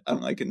like that,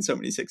 unlike in so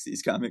many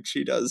 60s comics,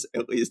 she does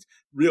at least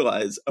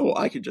realize, oh,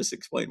 I could just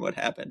explain what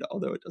happened,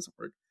 although it doesn't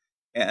work.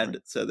 And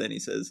so then he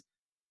says,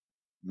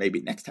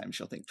 maybe next time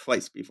she'll think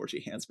twice before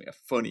she hands me a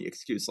phony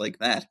excuse like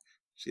that.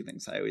 She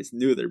thinks I always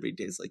knew there'd be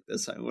days like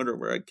this. I wonder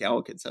where a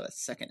gal could sell a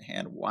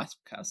secondhand Wasp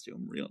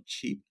costume real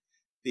cheap.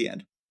 The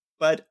end.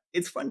 But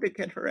it's fun to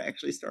get her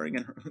actually starring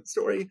in her own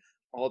story,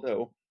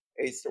 although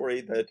a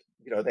story that,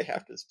 they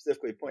have to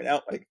specifically point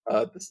out, like,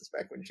 this is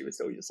back when she was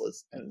so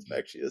useless, and in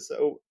fact she is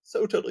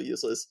so totally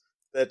useless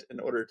that in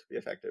order to be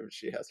effective,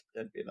 she has to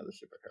pretend to be another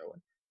superheroine.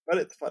 But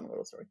it's a fun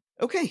little story.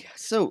 Okay,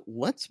 so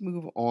let's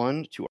move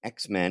on to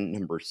X-Men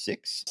number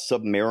 6.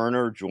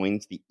 Submariner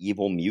joins the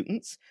evil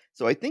mutants.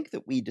 So I think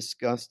that we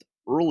discussed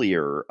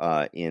earlier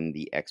in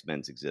the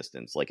X-Men's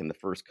existence, like in the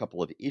first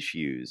couple of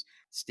issues,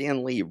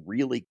 Stan Lee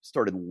really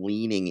started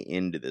leaning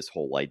into this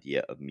whole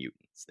idea of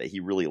mutants, that he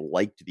really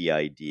liked the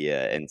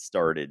idea and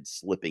started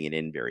slipping it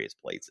in various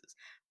places.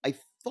 I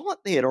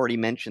thought they had already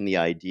mentioned the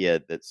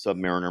idea that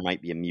Submariner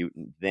might be a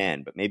mutant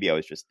then, but maybe I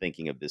was just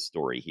thinking of this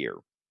story here.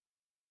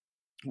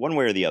 One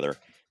way or the other,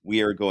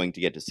 we are going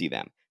to get to see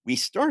them. We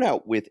start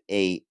out with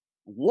a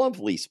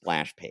lovely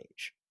splash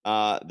page.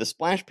 The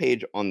splash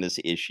page on this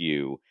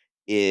issue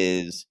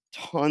is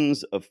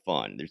tons of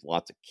fun. There's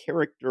lots of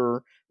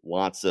character,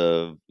 lots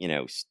of,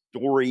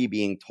 story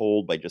being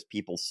told by just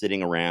people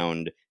sitting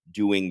around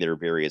doing their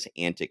various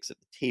antics at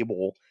the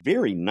table.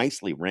 Very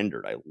nicely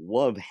rendered. I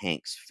love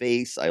Hank's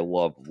face. I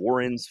love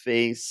Warren's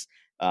face.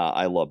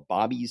 I love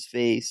Bobby's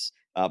face.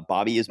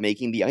 Bobby is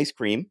making the ice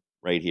cream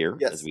right here.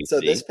 Yes. As we so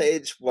see. this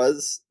page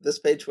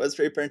was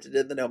reprinted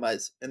in the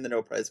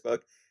No Prize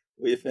book.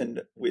 We've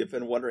been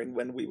wondering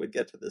when we would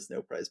get to this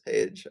No Prize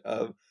page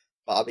of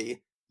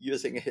Bobby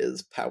using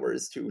his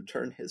powers to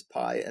turn his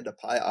pie into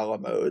pie a la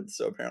mode.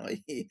 So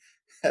apparently he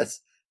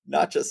has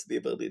not just the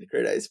ability to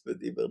create ice, but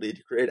the ability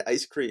to create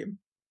ice cream.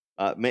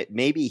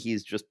 Maybe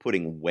he's just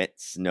putting wet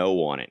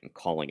snow on it and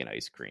calling it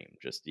ice cream.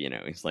 Just,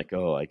 he's like,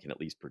 oh, I can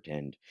at least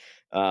pretend.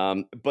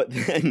 But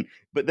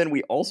then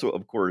we also,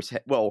 of course,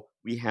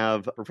 we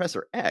have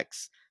Professor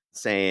X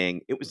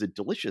saying, it was a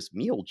delicious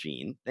meal,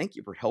 Gene. Thank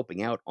you for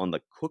helping out on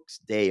the cook's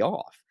day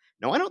off.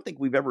 Now, I don't think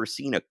we've ever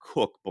seen a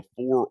cook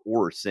before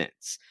or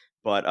since.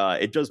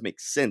 But it does make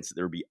sense that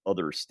there would be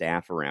other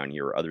staff around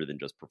here other than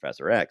just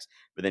Professor X.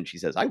 But then she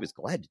says, I was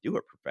glad to do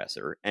it,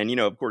 Professor. And,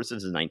 of course,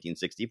 this is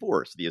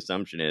 1964. So the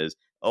assumption is,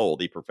 oh,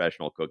 the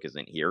professional cook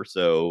isn't here.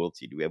 So let's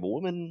see, do we have a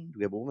woman? Do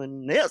we have a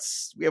woman?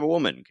 Yes, we have a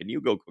woman. Can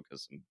you go cook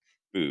us some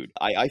food?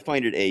 I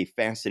find it a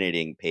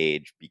fascinating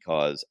page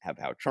because of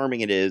how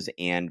charming it is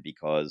and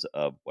because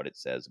of what it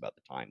says about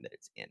the time that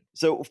it's in.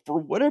 So for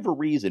whatever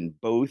reason,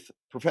 both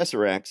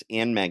Professor X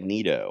and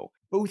Magneto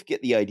both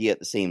get the idea at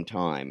the same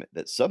time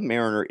that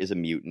Submariner is a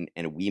mutant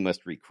and we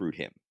must recruit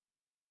him.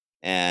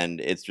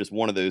 And it's just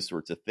one of those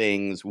sorts of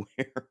things where,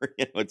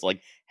 it's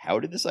like, how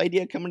did this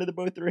idea come into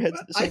both their heads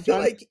at the same time? I feel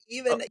like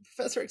even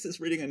Professor X is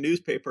reading a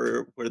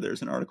newspaper where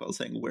there's an article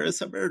saying, where is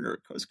Submariner?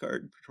 Coast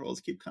Guard patrols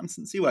keep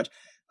constant sea watch.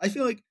 I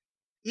feel like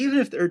even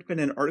if there had been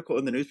an article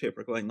in the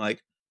newspaper going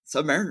like,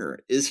 Submariner,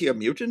 is he a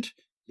mutant?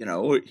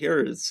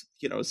 Here's,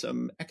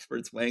 some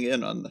experts weighing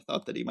in on the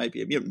thought that he might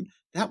be a mutant.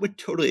 That would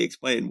totally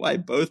explain why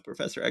both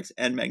Professor X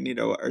and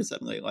Magneto are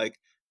suddenly like,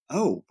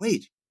 oh,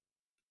 wait,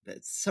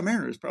 that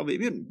Submariner is probably a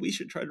mutant. We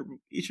should try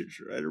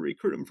to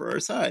recruit him for our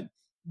side.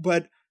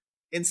 But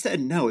instead,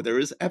 no, there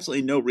is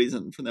absolutely no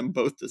reason for them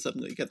both to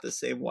suddenly get the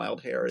same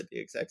wild hair at the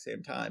exact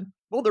same time.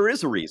 Well, there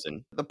is a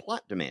reason. The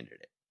plot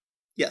demanded it.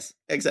 Yes,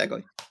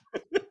 exactly.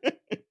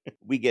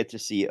 We get to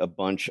see a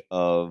bunch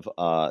of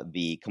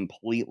the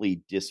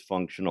completely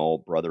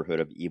dysfunctional Brotherhood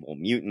of Evil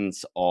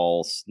Mutants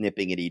all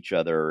snipping at each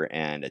other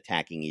and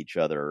attacking each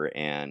other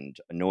and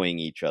annoying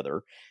each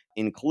other,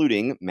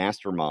 including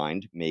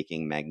Mastermind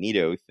making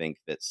Magneto think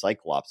that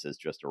Cyclops has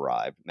just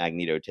arrived.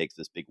 Magneto takes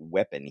this big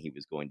weapon he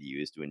was going to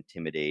use to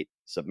intimidate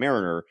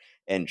Submariner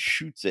and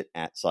shoots it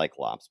at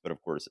Cyclops. But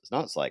of course, it's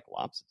not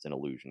Cyclops. It's an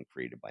illusion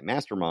created by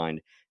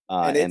Mastermind.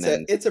 And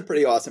it's a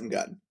pretty awesome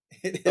gun.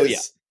 It is. Oh, yeah.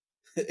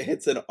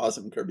 It's an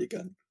awesome Kirby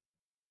gun.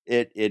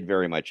 It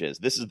very much is.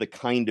 This is the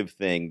kind of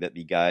thing that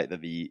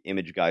the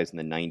image guys in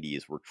the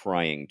 90s were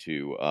trying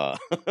to were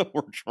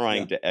Yeah.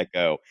 trying to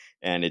echo,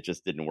 and it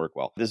just didn't work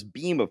well. This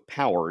beam of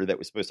power that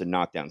was supposed to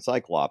knock down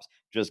Cyclops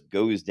just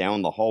goes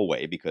down the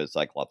hallway because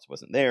Cyclops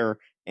wasn't there,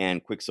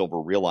 and Quicksilver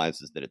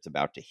realizes that it's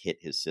about to hit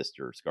his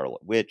sister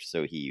Scarlet Witch,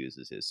 so he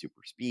uses his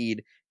super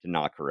speed to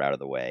knock her out of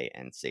the way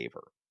and save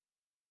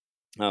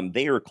her.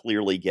 They are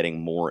clearly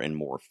getting more and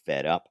more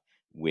fed up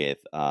with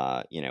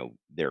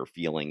their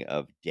feeling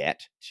of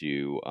debt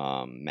to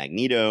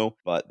Magneto,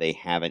 but they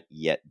haven't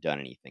yet done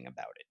anything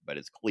about it. But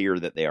it's clear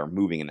that they are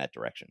moving in that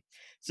direction.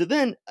 So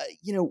then,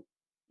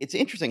 it's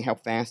interesting how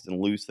fast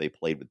and loose they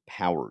played with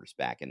powers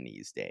back in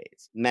these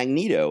days.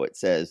 Magneto, it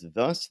says,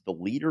 thus the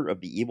leader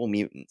of the evil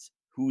mutants,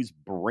 whose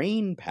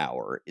brain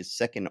power is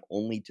second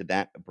only to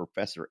that of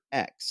Professor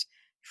X,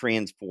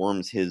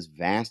 transforms his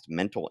vast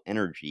mental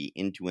energy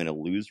into an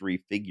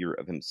illusory figure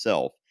of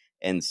himself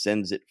and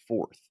sends it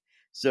forth.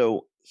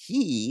 So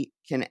he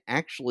can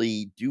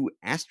actually do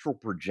astral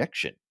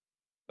projection,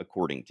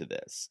 according to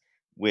this,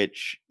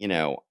 which,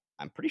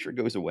 I'm pretty sure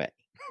goes away.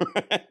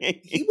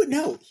 He would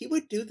know. He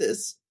would do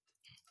this.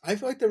 I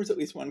feel like there was at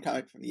least one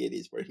comic from the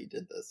 80s where he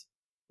did this,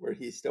 where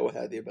he still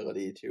had the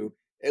ability to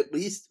at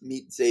least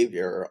meet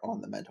Xavier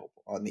on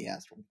the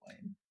astral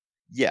plane.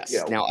 Yes.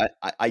 Now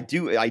I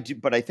do,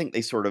 but I think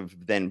they sort of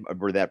then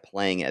were that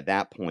playing at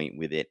that point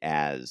with it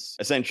as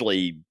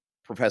essentially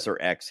Professor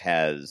X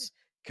has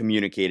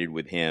communicated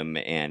with him,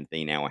 and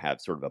they now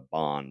have sort of a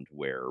bond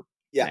where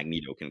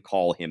Magneto can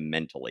call him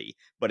mentally,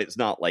 but it's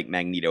not like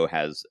Magneto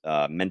has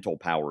mental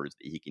powers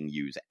that he can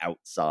use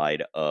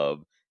outside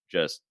of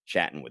just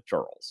chatting with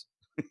Charles.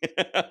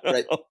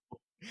 Right.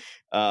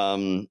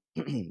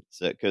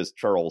 So because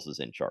Charles is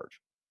in charge.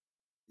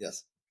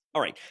 Yes.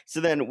 All right.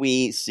 So then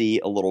we see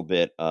a little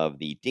bit of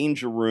the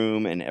danger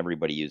room and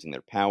everybody using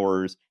their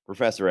powers.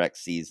 Professor X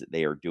sees that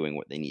they are doing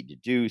what they need to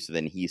do. So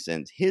then he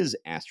sends his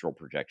astral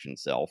projection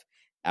self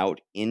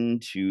out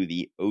into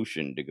the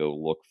ocean to go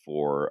look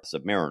for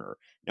Submariner.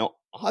 Now,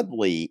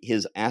 oddly,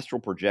 his astral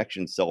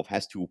projection self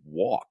has to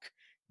walk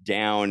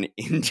down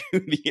into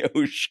the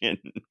ocean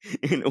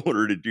in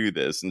order to do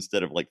this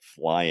instead of like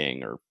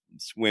flying or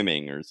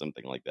swimming or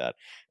something like that.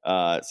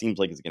 It seems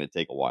like it's going to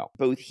take a while.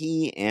 Both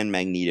he and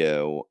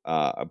Magneto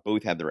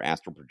both have their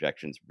astral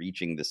projections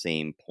reaching the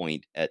same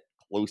point at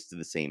close to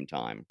the same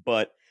time,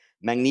 but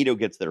Magneto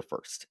gets there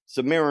first.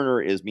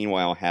 Submariner is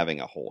meanwhile having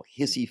a whole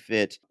hissy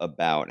fit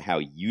about how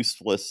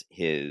useless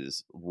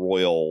his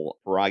royal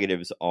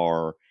prerogatives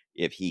are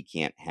if he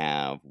can't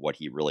have what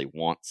he really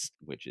wants,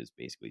 which is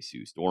basically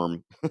Sue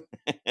Storm.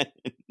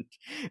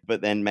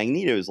 But then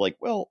Magneto is like,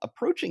 well,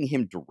 approaching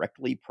him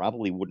directly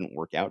probably wouldn't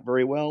work out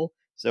very well.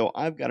 So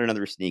I've got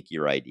another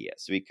sneakier idea.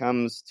 So he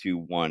comes to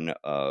one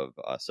of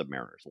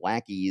Submariner's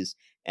lackeys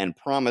and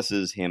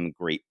promises him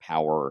great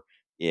power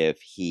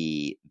if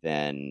he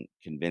then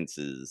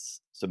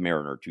convinces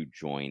Submariner to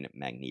join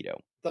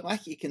Magneto. The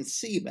lackey can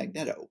see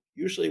Magneto.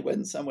 Usually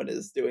when someone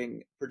is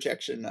doing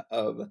projection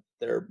of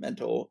their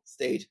mental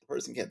state, the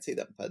person can't see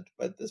them,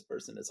 but this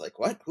person is like,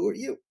 what? Who are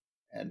you?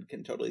 And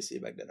can totally see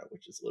Magneto,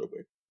 which is a little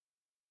weird.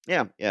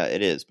 Yeah,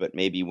 it is. But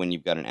maybe when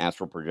you've got an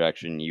astral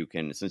projection, you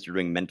can, since you're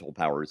doing mental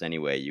powers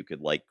anyway, you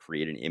could like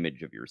create an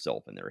image of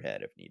yourself in their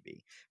head if need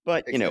be.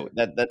 But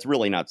Exactly. that's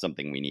really not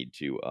something we need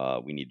to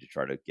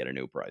try to get a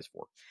no prize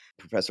for.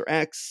 Professor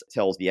X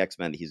tells the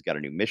X-Men that he's got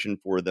a new mission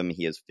for them.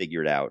 He has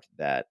figured out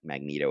that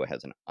Magneto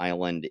has an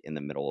island in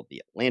the middle of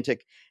the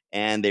Atlantic,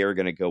 and they are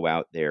going to go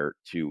out there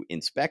to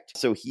inspect.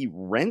 So he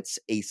rents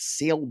a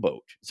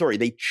sailboat. Sorry,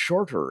 they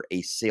charter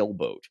a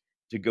sailboat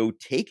to go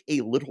take a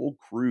little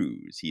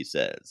cruise, he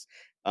says.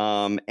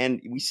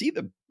 And we see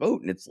the boat,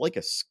 and it's like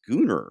a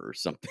schooner or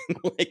something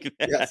like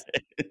that, Yes.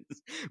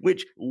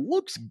 which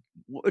looks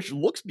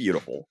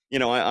beautiful.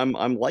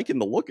 I'm liking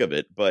the look of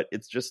it, but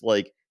it's just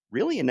like,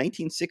 really, in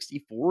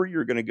 1964,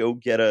 you're going to go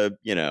get a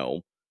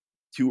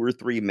 2 or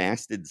 3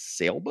 masted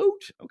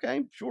sailboat?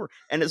 Okay, sure.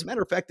 And as a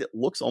matter of fact, it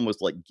looks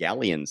almost like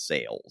galleon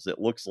sails. It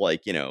looks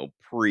like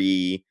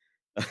pre.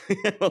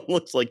 It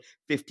looks like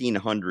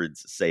 1500s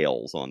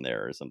sails on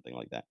there or something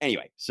like that.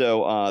 Anyway,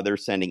 so they're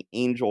sending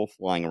Angel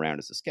flying around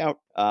as a scout.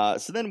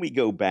 So then we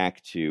go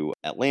back to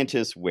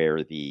Atlantis,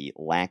 where the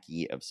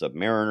lackey of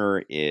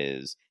Submariner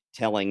is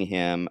telling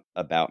him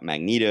about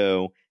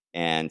Magneto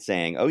and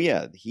saying, oh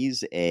yeah,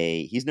 he's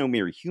no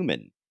mere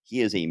human.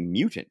 He is a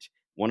mutant,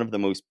 one of the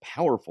most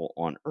powerful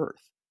on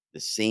Earth, the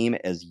same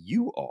as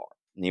you are.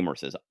 Namor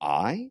says,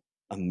 I?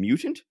 A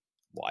mutant?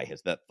 Why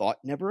has that thought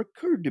never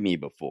occurred to me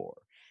before?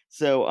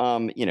 So,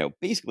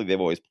 basically they've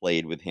always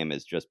played with him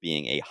as just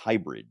being a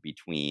hybrid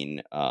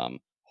between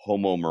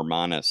Homo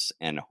mermanus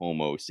and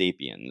Homo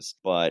sapiens.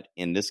 But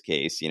in this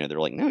case, they're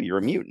like, no, you're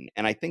a mutant.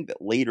 And I think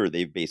that later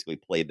they've basically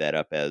played that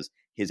up as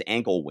his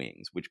ankle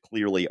wings, which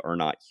clearly are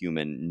not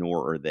human,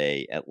 nor are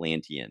they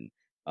Atlantean,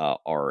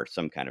 are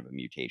some kind of a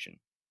mutation.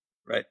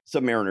 Right.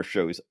 Submariner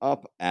shows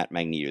up at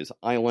Magneto's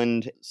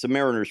island.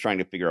 Submariner's trying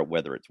to figure out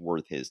whether it's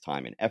worth his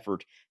time and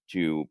effort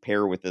to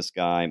pair with this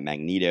guy.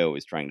 Magneto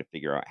is trying to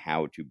figure out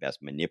how to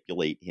best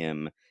manipulate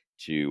him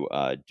to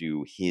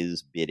do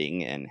his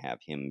bidding and have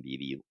him be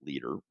the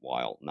leader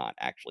while not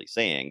actually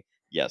saying,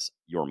 yes,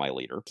 you're my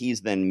leader.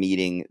 He's then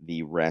meeting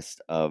the rest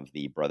of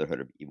the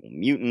Brotherhood of Evil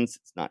Mutants.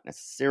 It's not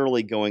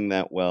necessarily going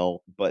that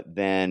well, but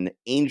then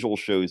Angel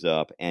shows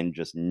up and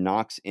just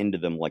knocks into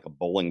them like a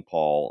bowling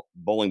ball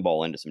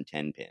into some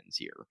 10 pins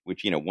here,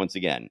 which, once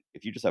again,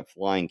 if you just have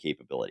flying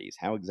capabilities,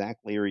 how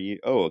exactly are you?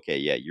 Oh, okay,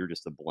 yeah, you're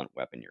just a blunt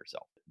weapon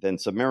yourself. Then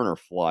Submariner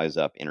flies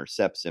up,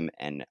 intercepts him,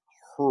 and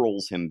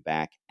hurls him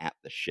back at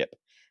the ship.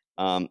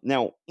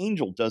 Now,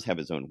 Angel does have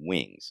his own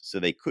wings, so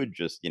they could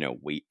just,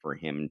 wait for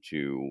him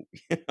to,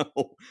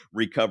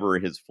 recover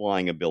his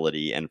flying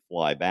ability and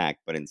fly back.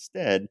 But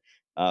instead,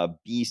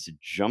 Beast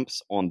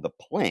jumps on the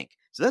plank.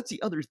 So that's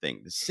the other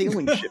thing. The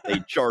sailing ship they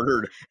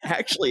chartered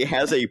actually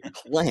has a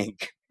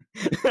plank.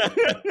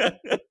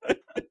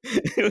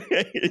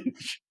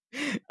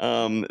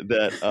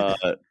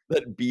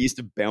 That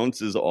Beast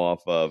bounces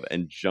off of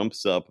and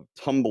jumps up,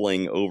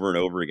 tumbling over and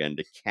over again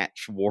to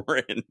catch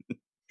Warren.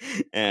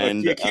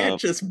 And you can't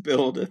just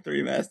build a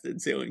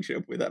 3-masted sailing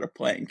ship without a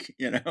plank.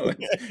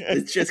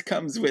 It just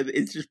comes with,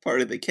 it's just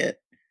part of the kit.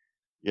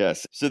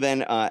 Yes. So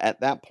then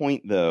at that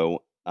point,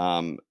 though,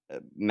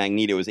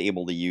 Magneto is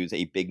able to use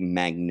a big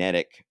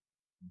magnetic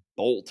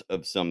bolt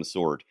of some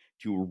sort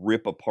to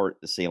rip apart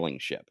the sailing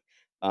ship.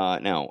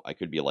 Now, I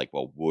could be like,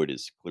 well, wood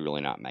is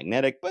clearly not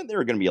magnetic, but there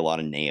are going to be a lot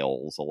of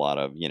nails, a lot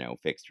of,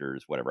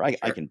 fixtures, whatever. I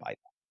can buy that.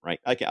 Right,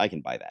 I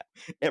can buy that.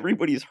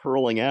 Everybody's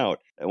hurling out.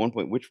 At one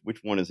point, which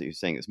one is it who's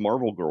saying this?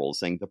 Marvel Girl is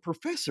saying, "The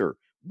Professor,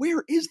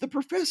 where is the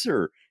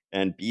Professor?"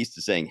 And Beast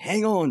is saying,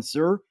 "Hang on,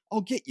 sir,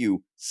 I'll get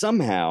you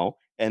somehow."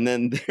 And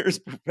then there's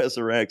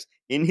Professor X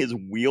in his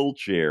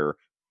wheelchair,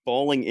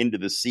 falling into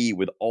the sea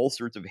with all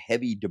sorts of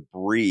heavy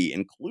debris,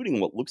 including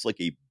what looks like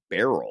a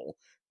barrel,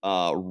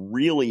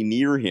 really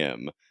near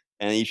him.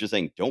 And he's just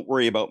saying, "Don't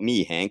worry about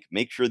me, Hank.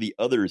 Make sure the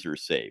others are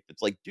safe."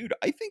 It's like, dude,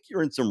 I think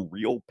you're in some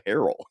real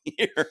peril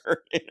here.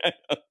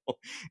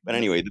 But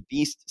anyway, the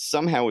Beast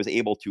somehow is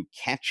able to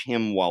catch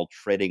him while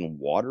treading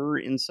water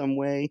in some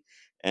way.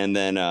 And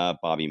then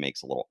Bobby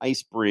makes a little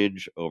ice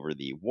bridge over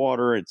the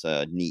water. It's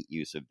a neat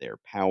use of their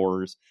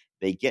powers.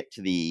 They get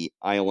to the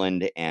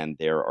island, and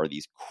there are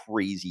these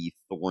crazy,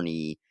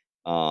 thorny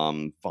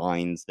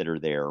vines that are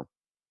there,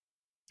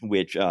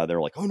 which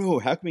they're like, "Oh no,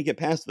 how can we get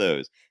past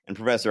those?" And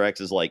Professor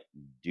X is like,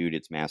 "Dude,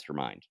 it's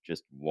Mastermind.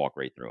 Just walk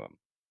right through them."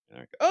 And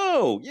they're like,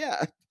 "Oh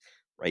yeah,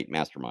 right,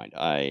 Mastermind.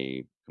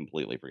 I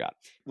completely forgot."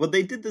 Well,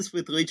 they did this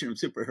with Legion of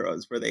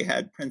Superheroes, where they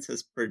had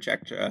Princess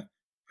Projectra,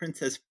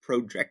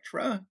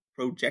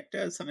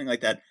 something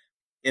like that,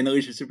 in the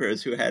Legion of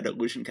Superheroes, who had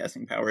illusion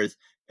casting powers.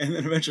 And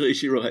then eventually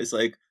she realized,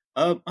 like,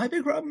 my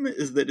big problem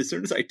is that as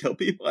soon as I tell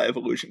people I have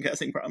illusion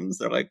casting problems,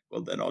 they're like,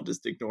 well, then I'll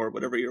just ignore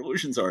whatever your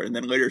illusions are. And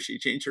then later she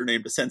changed her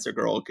name to Sensor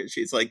Girl because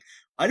she's like,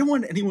 I don't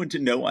want anyone to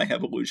know I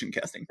have illusion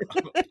casting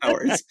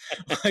powers.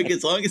 Like,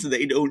 as long as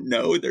they don't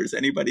know there's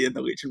anybody in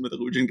the Legion with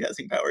illusion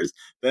casting powers,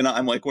 then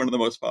I'm like one of the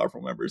most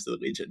powerful members of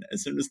the Legion.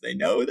 As soon as they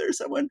know there's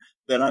someone,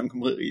 then I'm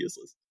completely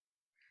useless.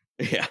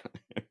 Yeah.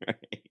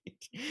 Right.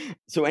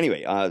 So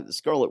anyway,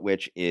 Scarlet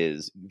Witch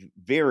is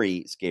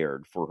very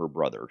scared for her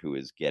brother, who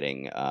is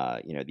getting,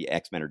 the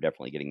X-Men are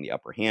definitely getting the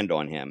upper hand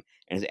on him,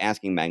 and is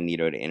asking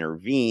Magneto to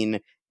intervene.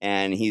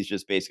 And he's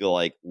just basically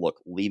like,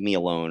 "Look, leave me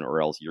alone,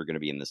 or else you're going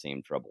to be in the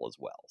same trouble as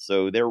well."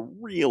 So they're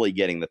really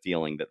getting the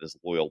feeling that this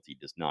loyalty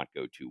does not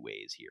go two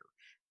ways here.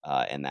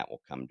 And that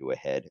will come to a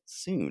head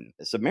soon.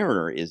 The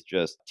Submariner is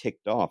just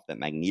ticked off that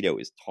Magneto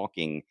is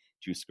talking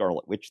to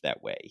Scarlet Witch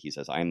that way. He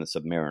says, "I am the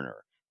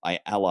Submariner. I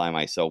ally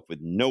myself with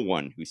no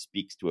one who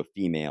speaks to a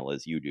female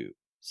as you do."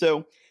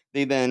 So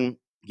they then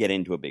get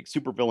into a big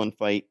supervillain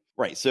fight.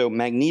 Right. So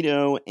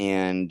Magneto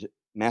and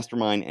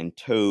Mastermind and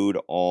Toad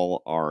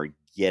all are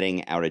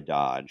getting out of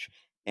Dodge.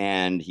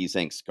 And he's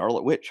saying,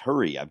 "Scarlet Witch,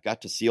 hurry. I've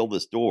got to seal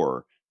this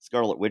door."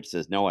 Scarlet Witch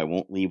says, "No, I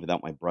won't leave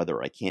without my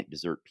brother. I can't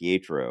desert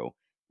Pietro."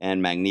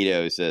 And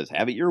Magneto says,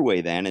 "Have it your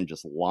way then," and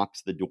just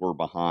locks the door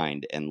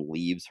behind and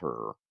leaves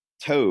her.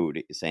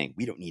 Toad is saying,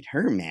 "We don't need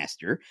her,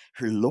 Master.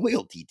 Her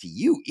loyalty to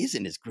you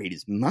isn't as great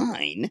as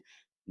mine."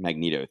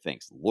 Magneto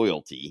thinks,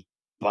 "Loyalty?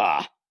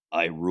 Bah!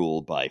 I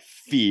rule by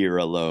fear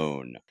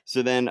alone."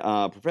 So then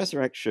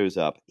Professor X shows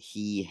up.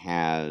 He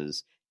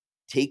has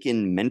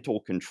taken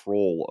mental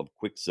control of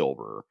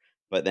Quicksilver,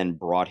 but then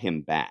brought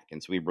him back.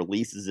 And so he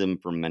releases him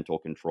from mental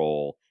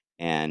control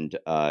and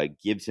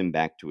gives him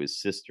back to his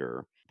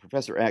sister.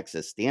 Professor X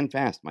says, "Stand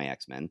fast, my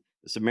X-Men.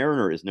 The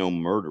Submariner is no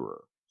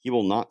murderer. He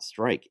will not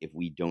strike if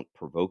we don't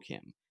provoke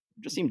him."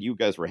 It just seemed you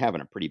guys were having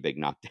a pretty big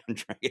knockdown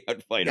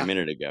drag-out fight a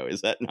minute ago.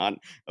 Is that not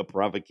a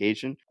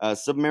provocation?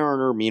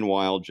 Submariner,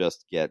 meanwhile,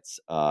 just gets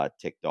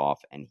ticked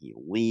off and he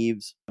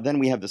leaves. Then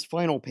we have this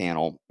final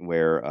panel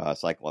where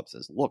Cyclops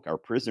says, "Look, our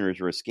prisoners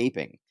are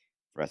escaping."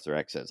 Professor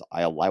X says,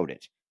 "I allowed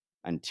it.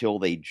 Until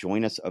they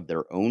join us of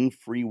their own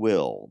free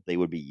will, they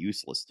would be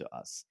useless to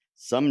us.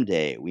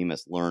 Someday we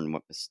must learn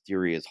what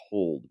mysterious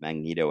hold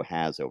Magneto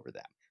has over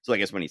them. So I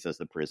guess when he says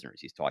the prisoners,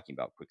 he's talking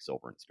about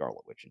Quicksilver and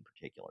Scarlet Witch in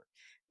particular.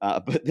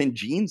 But then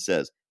Jean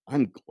says,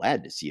 I'm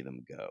glad to see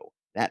them go.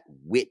 That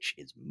witch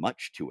is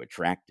much too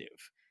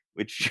attractive,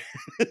 which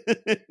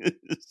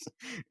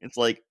it's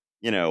like,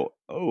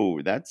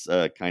 oh, that's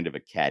kind of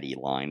a catty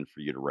line for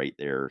you to write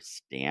there,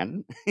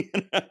 Stan.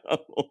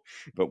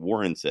 But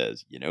Warren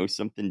says,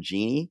 something,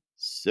 Jeannie?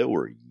 So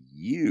are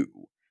you.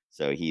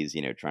 So he's,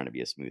 trying to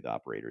be a smooth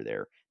operator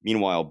there.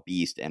 Meanwhile,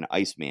 Beast and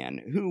Iceman,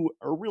 who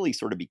are really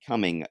sort of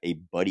becoming a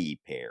buddy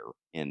pair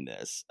in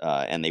this,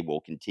 and they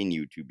will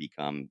continue to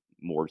become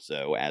more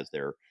so as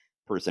their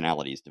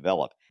personalities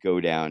develop,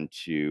 go down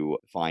to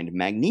find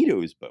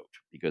Magneto's boat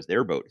because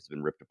their boat has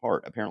been ripped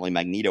apart. Apparently,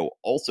 Magneto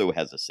also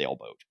has a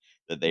sailboat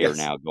that they are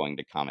now going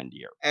to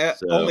commandeer.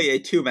 Only a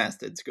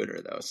 2-masted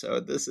schooner, though, so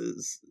this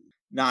is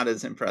not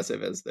as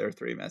impressive as their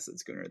 3-masted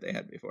schooner they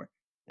had before.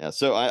 Yeah,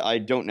 so I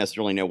don't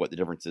necessarily know what the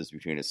difference is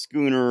between a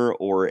schooner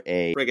or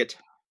a frigate.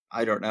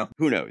 I don't know.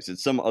 Who knows?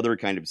 It's some other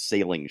kind of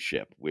sailing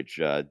ship, which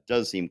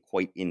does seem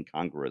quite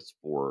incongruous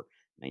for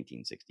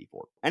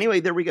 1964. Anyway,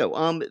 there we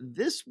go.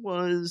 This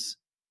was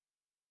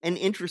an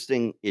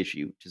interesting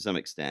issue to some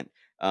extent.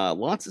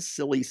 Lots of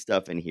silly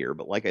stuff in here,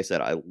 but like I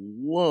said, I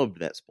loved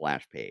that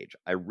splash page.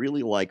 I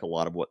really like a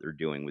lot of what they're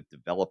doing with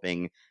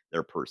developing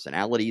their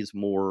personalities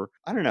more.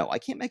 I don't know. I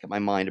can't make up my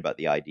mind about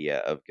the idea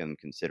of them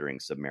considering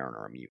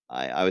Submariner a mutant.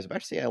 I was about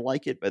to say I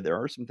like it, but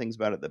there are some things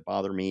about it that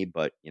bother me,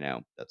 but,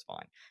 that's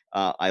fine.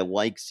 I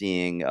like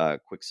seeing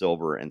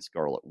Quicksilver and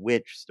Scarlet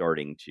Witch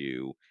starting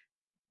to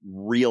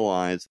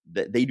realize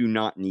that they do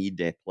not need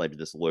to pledge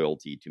this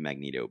loyalty to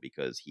Magneto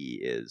because he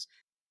is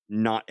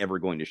not ever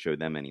going to show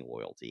them any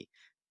loyalty.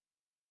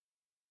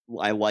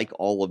 I like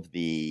all of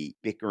the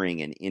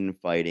bickering and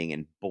infighting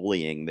and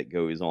bullying that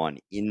goes on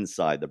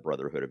inside the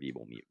Brotherhood of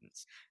Evil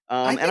Mutants.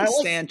 I think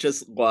Stan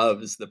just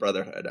loves the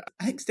Brotherhood.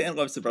 I think Stan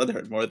loves the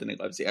Brotherhood more than he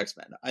loves the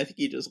X-Men. I think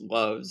he just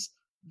loves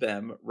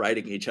them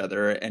writing each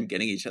other and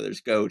getting each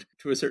other's goat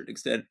to a certain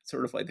extent,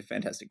 sort of like the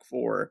Fantastic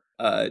Four,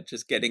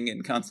 just getting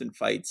in constant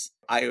fights.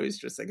 I always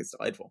just think it's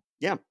delightful.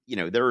 Yeah,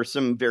 there are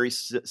some very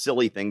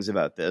silly things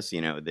about this.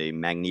 The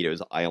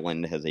Magneto's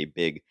Island has a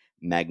big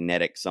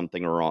magnetic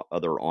something or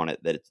other on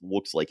it that it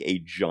looks like a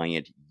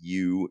giant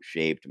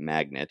U-shaped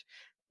magnet.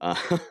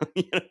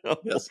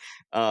 Yes.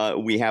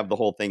 We have the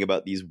whole thing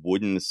about these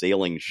wooden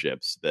sailing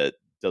ships that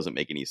doesn't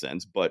make any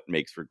sense, but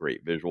makes for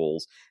great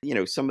visuals.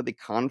 Some of the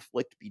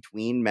conflict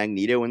between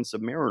Magneto and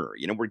Submariner.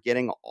 We're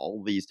getting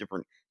all these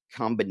different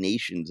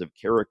combinations of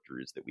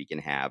characters that we can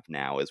have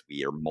now as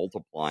we are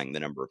multiplying the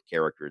number of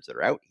characters that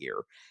are out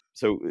here.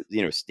 So,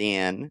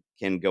 Stan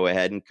can go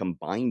ahead and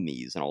combine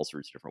these in all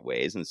sorts of different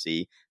ways and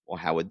see, well,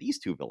 how would these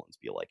two villains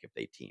be like if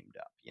they teamed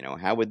up?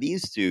 How would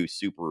these two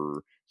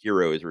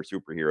superheroes or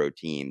superhero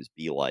teams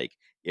be like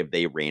if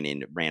they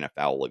ran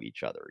afoul of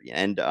each other?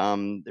 And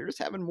they're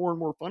just having more and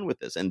more fun with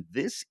this. And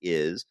this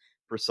is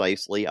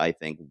precisely, I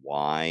think,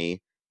 why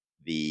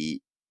the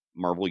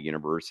Marvel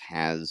Universe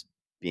has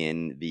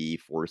been the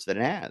force that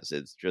it has.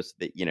 It's just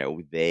that,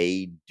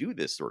 they do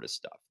this sort of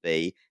stuff.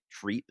 They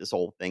treat this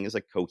whole thing as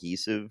a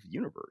cohesive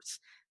universe,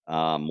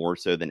 more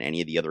so than any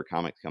of the other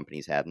comic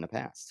companies had in the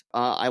past.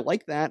 I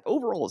like that.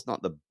 Overall, it's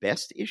not the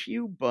best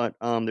issue, but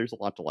there's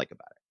a lot to like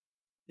about it.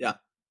 Yeah.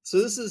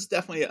 So this is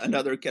definitely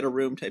another get a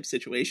room type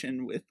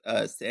situation with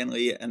Stan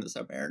Lee and the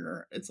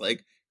Submariner. It's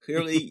like,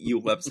 clearly you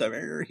love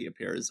Submariner. He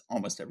appears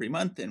almost every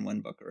month in one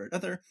book or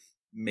another.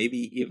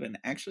 Maybe even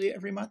actually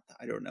every month.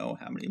 I don't know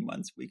how many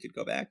months we could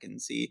go back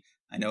and see.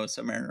 I know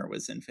Submariner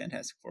was in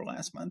Fantastic Four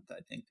last month. I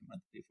think the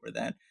month before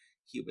that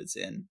he was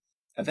in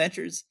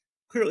Avengers.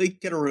 Clearly,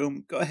 get a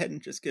room. Go ahead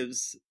and just give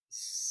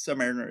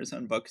Submariner his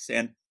own book,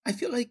 Stan. I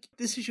feel like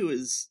this issue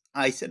is,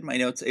 I said in my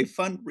notes, a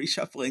fun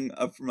reshuffling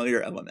of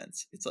familiar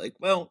elements. It's like,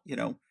 well,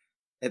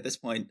 at this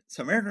point,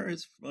 Submariner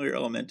is a familiar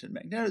element and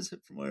Magneto is a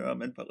familiar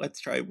element, but let's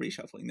try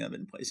reshuffling them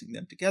and placing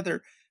them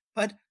together.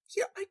 But,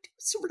 I do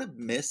sort of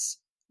miss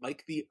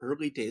like the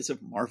early days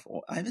of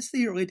Marvel. I miss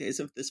the early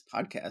days of this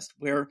podcast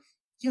where,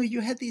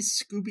 you had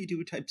these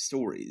Scooby-Doo type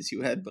stories.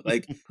 You had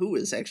like, who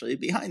is actually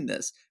behind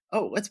this?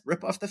 Oh, let's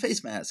rip off the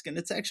face mask. And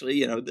it's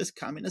actually, this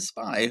communist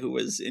spy who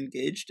was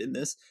engaged in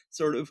this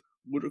sort of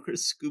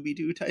ludicrous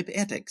Scooby-Doo type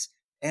antics.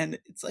 And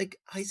it's like,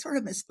 I sort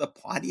of miss the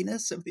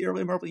plottiness of the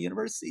early Marvel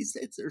Universe these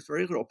days. There's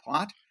very little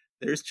plot.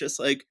 There's just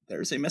like,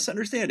 there's a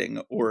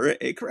misunderstanding or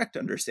a correct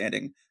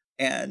understanding.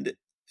 And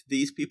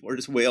these people are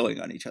just wailing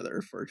on each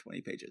other for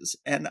 20 pages.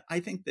 And I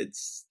think that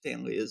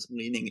Stan Lee is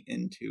leaning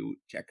into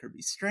Jack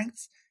Kirby's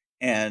strengths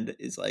and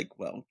is like,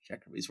 well,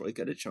 Jack Kirby's really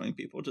good at showing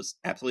people just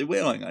absolutely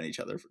wailing on each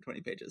other for 20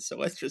 pages. So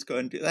let's just go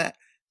and do that.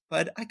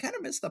 But I kind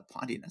of miss the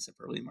pottiness of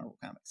early Marvel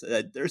comics.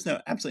 There's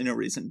absolutely no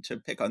reason to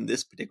pick on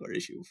this particular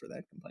issue for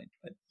that complaint.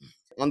 But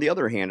on the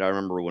other hand, I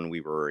remember when we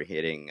were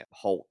hitting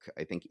Hulk,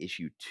 I think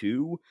issue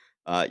 2,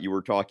 you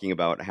were talking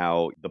about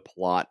how the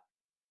plot,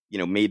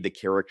 made the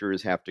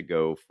characters have to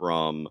go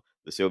from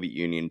the Soviet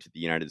Union to the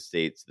United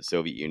States, the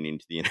Soviet Union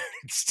to the United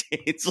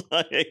States,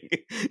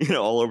 like,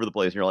 all over the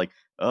place. And you're like,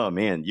 oh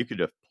man, you could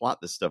have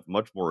plot this stuff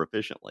much more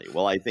efficiently.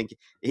 Well, I think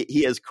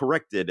he has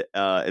corrected.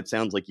 It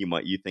sounds like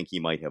you think he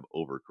might have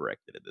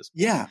overcorrected at this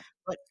point. Yeah,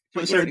 but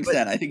to a certain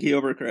extent, I think he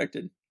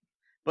overcorrected.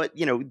 But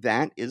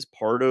that is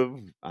part of,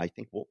 I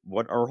think,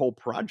 what our whole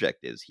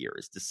project is here,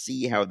 is to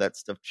see how that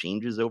stuff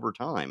changes over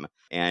time.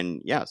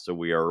 And yeah, so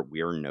we are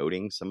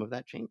noting some of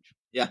that change.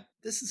 Yeah,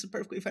 this is a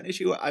perfectly fine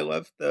issue. I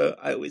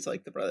always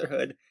like the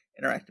Brotherhood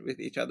interacting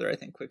with each other. I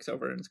think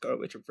Quicksilver and Scarlet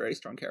Witch are very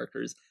strong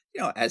characters.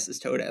 As is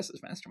Toad, as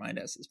is Mastermind,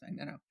 as is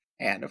Magneto.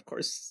 And of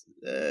course,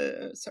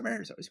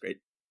 Submariner is always great.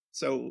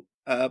 So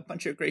a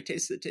bunch of great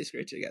tastes that taste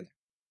great together.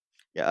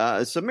 Yeah,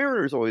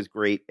 Submariner is always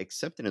great,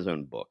 except in his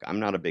own book. I'm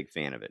not a big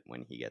fan of it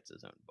when he gets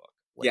his own book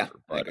later.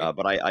 Yeah,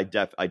 but I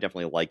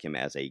definitely like him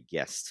as a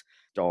guest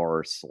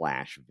star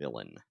 /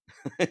 villain.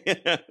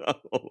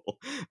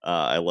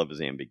 I love his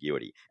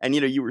ambiguity. And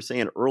you were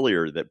saying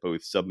earlier that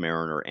both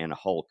Submariner and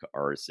Hulk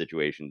are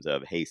situations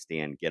of, hey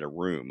Stan, get a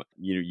room.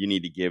 You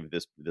need to give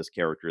this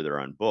character their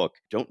own book.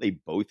 Don't they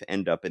both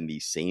end up in the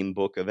same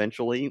book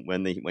eventually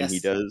when he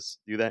does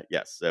do that?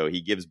 Yes. So he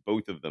gives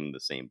both of them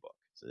the same book.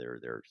 So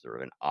they're sort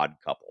of an odd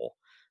couple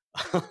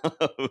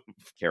of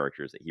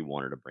characters that he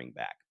wanted to bring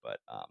back, but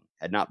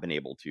had not been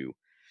able to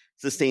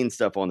sustain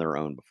stuff on their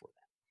own before that.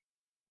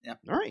 Yeah.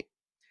 All right.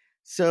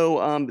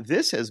 So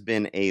this has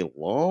been a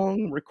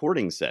long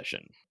recording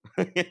session.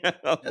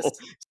 Yes.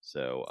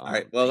 So all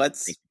right. Well,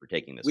 thank you for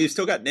taking this. We've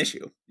still got an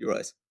issue. You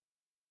realize?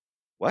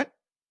 What?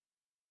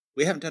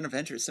 We haven't done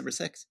Avengers number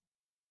 6.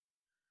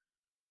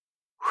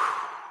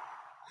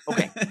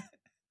 Okay.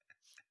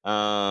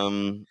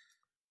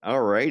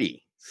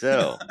 Alrighty.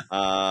 So,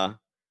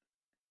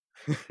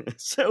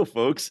 so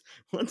folks,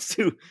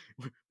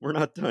 we're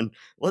not done.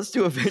 Let's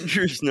do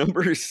Avengers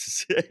number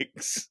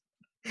 6.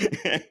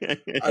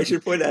 I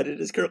should point out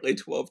it is currently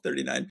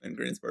 12:39 in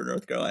Greensboro,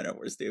 North Carolina,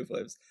 where Steve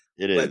lives.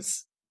 It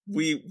is.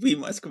 We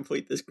must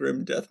complete this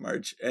grim death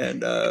march,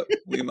 and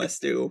we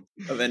must do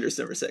Avengers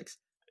number 6.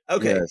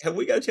 Okay, yes. Have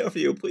we got a tale for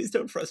you? Please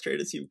don't frustrate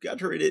us. You've got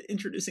to read it.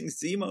 Introducing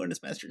Zemo and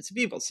his Masters of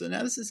Evil. So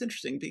now this is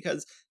interesting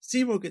because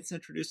Zemo gets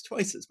introduced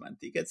twice this month.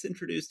 He gets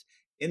introduced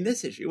in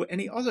this issue, and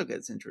he also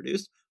gets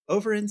introduced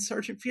over in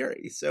Sergeant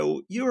Fury.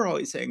 So you were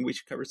always saying we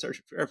should cover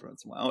Sergeant Fury every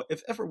once in a while.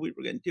 If ever we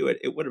were going to do it,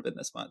 it would have been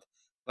this month.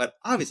 But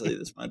obviously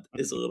this month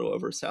is a little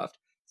overstuffed.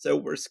 So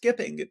we're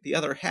skipping the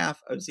other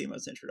half of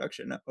Zemo's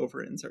introduction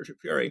over in Sergeant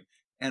Fury,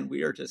 and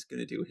we are just going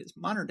to do his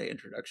modern day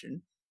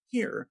introduction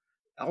here.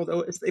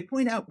 Although, as they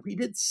point out, we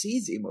did see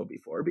Zemo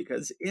before,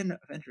 because in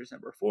Avengers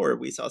number 4,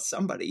 we saw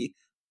somebody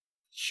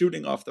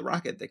shooting off the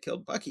rocket that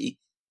killed Bucky,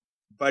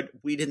 but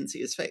we didn't see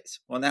his face.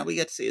 Well, now we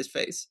get to see his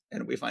face,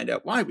 and we find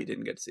out why we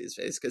didn't get to see his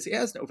face, because he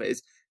has no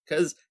face,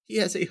 because he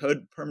has a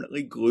hood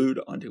permanently glued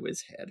onto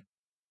his head.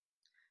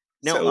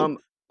 Now,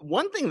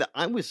 one thing that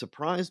I was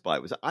surprised by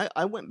was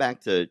I went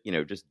back to,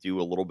 just do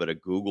a little bit of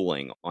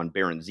Googling on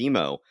Baron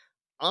Zemo.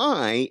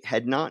 I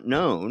had not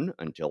known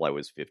until I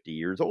was 50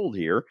 years old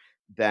here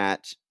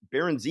that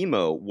Baron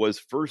Zemo was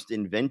first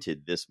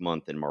invented this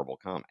month in Marvel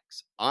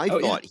Comics. I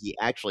thought he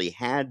actually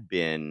had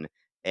been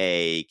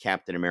a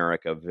Captain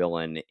America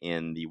villain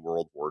in the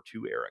World War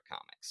II era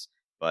comics,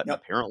 but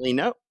apparently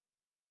no.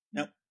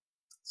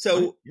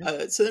 So,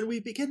 so then we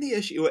begin the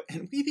issue,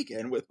 and we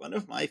begin with one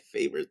of my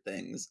favorite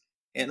things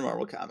in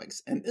Marvel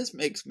Comics, and this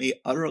makes me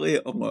utterly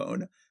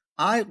alone.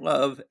 I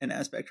love an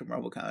aspect of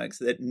Marvel Comics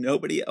that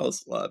nobody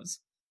else loves,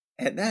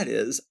 and that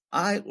is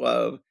I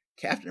love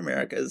Captain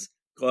America's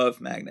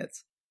glove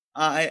magnets.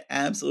 I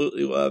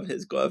absolutely love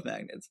his glove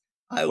magnets.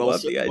 I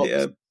love the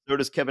idea. So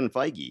does Kevin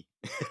Feige.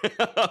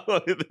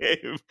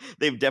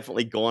 they've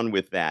definitely gone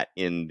with that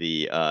in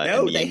the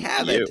no, they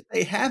haven't.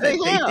 They haven't.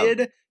 They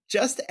did,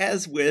 just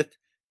as with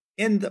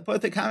in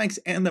both the comics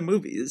and the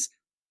movies.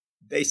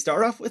 They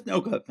start off with no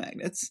glove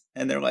magnets,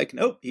 and they're like,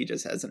 nope, he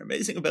just has an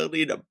amazing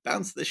ability to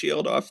bounce the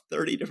shield off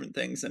 30 different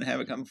things and have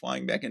it come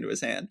flying back into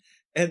his hand.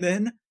 And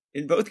then,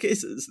 in both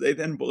cases, they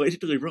then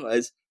belatedly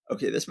realize,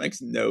 okay, this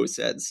makes no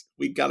sense.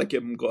 We got to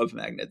give him glove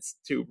magnets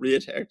to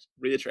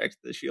reattract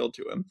the shield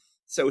to him.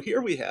 So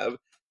here we have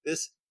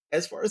this,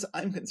 as far as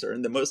I'm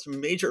concerned, the most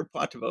major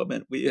plot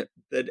development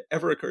that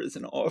ever occurs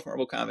in all of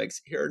Marvel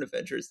Comics here in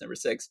Avengers number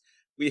 6.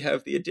 We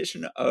have the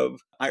addition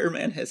of Iron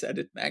Man has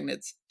added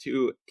magnets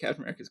to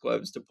Captain America's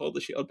gloves to pull the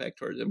shield back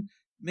towards him.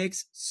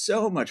 Makes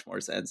so much more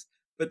sense.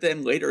 But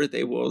then later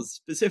they will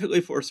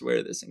specifically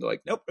force-wear this and go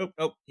like, nope.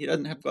 He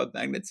doesn't have glove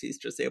magnets. He's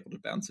just able to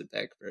bounce it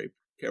back very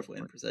carefully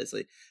and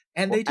precisely.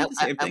 And they do the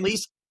same thing.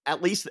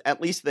 At least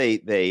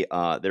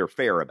they're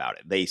fair about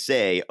it. They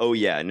say, oh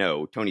yeah,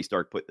 no, Tony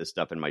Stark put this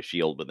stuff in my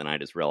shield, but then I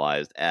just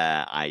realized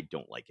I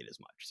don't like it as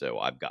much, so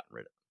I've gotten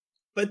rid of it.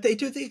 But they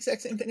do the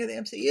exact same thing in the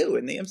MCU.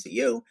 In the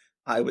MCU,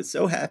 I was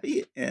so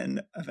happy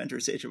in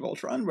Avengers Age of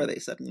Ultron where they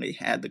suddenly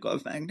had the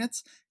glove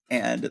magnets,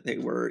 and they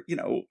were,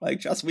 like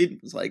Joss Whedon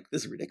was like,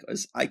 this is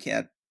ridiculous. I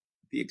can't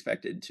be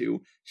expected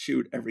to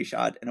shoot every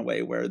shot in a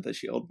way where the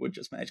shield would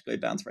just magically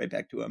bounce right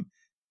back to him.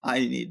 I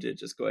need to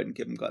just go ahead and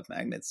give him glove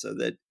magnets so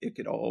that it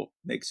could all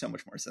make so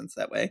much more sense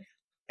that way.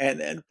 And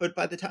then, but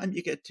by the time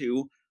you get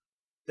to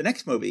the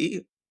next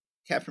movie,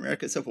 Captain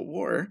America Civil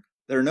War,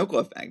 there are no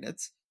glove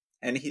magnets,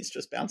 and he's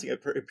just bouncing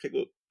it very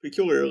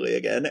peculiarly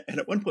again. And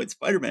at one point,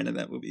 Spider-Man in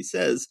that movie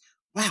says,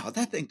 wow,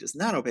 that thing does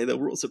not obey the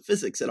rules of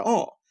physics at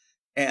all.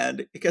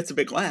 And it gets a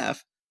big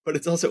laugh, but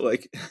it's also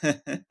like,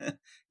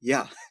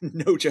 yeah,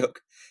 no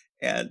joke.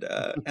 And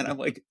I'm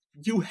like,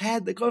 you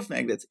had the glove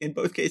magnets in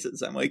both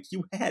cases. I'm like,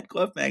 you had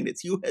glove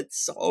magnets. You had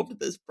solved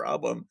this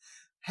problem.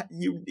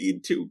 You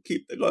need to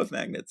keep the glove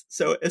magnets.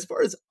 So as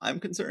far as I'm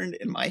concerned,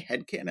 in my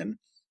headcanon,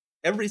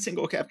 every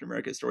single Captain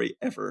America story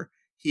ever,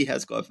 he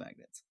has glove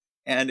magnets.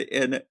 And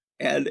in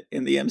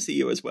the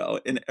MCU as well,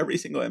 in every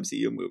single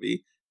MCU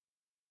movie,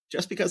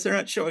 just because they're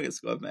not showing us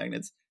glove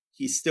magnets,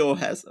 he still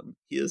has them.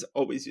 He is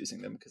always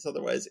using them, because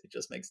otherwise it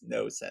just makes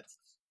no sense.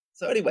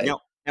 So anyway.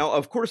 Now,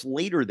 of course,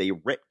 later they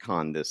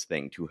retcon this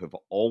thing to have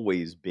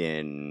always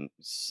been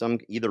some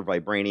either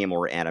vibranium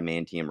or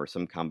adamantium or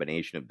some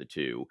combination of the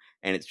two,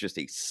 and it's just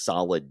a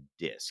solid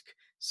disc.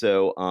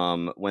 So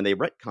when they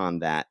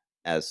retcon that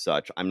as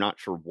such, I'm not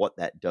sure what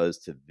that does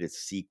to this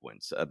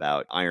sequence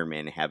about Iron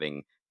Man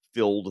having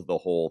filled the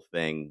whole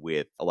thing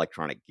with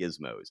electronic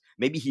gizmos.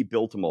 Maybe he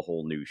built him a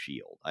whole new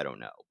shield. I don't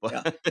know.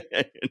 But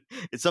yeah.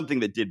 It's something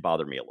that did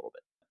bother me a little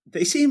bit.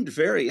 They seemed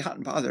very hot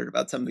and bothered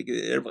about something in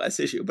the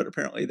last issue, but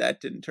apparently that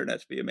didn't turn out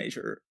to be a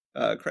major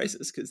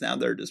crisis, because now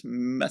they're just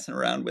messing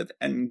around with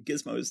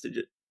gizmos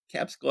to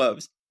Cap's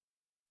gloves.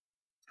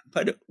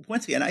 But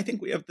once again, I think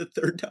we have the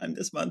third time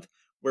this month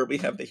where we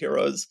have the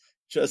heroes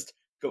just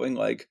going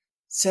like,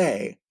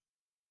 say,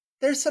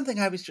 there's something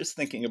I was just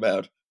thinking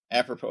about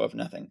apropos of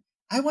nothing.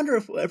 I wonder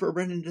if we'll ever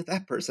run into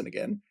that person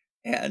again.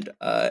 And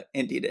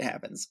indeed it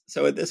happens.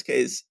 So in this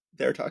case,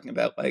 they're talking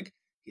about like,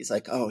 he's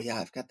like, oh, yeah,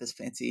 I've got this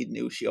fancy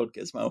new shield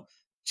gizmo.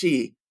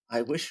 Gee,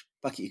 I wish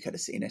Bucky could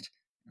have seen it.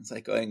 And it's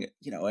like going,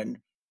 and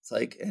it's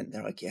like, and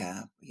they're like,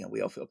 yeah,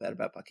 we all feel bad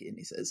about Bucky. And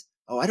he says,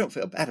 oh, I don't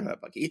feel bad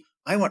about Bucky.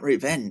 I want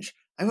revenge.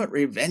 I want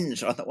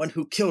revenge on the one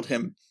who killed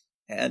him.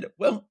 And,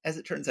 well, as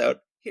it turns out,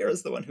 here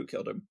is the one who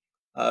killed him,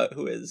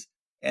 who is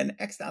an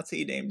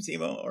ex-Nazi named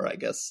Zemo, or I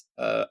guess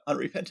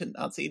unrepentant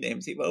Nazi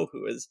named Zemo,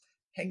 who is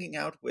hanging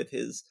out with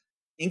his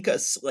Inca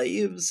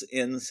slaves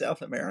in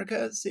South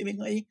America,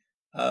 seemingly.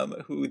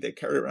 Who they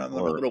carry around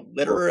on a little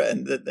litter,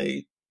 and that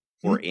they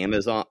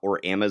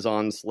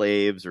Amazon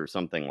slaves or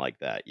something like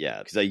that.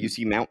 Yeah, because you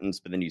see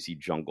mountains, but then you see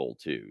jungle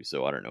too.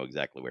 So I don't know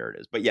exactly where it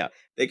is, but yeah,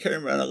 they carry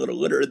him around a little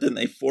litter. Then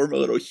they form a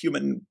little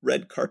human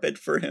red carpet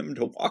for him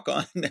to walk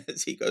on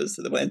as he goes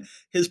to the wind.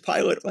 His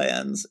pilot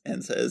lands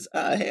and says,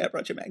 "Hey, I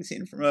brought you a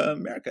magazine from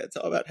America. It's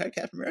all about how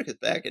Captain America's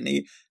back." And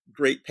the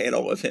great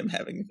panel of him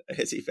having a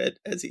hissy fit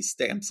as he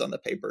stamps on the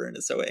paper and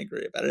is so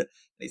angry about it.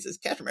 And he says,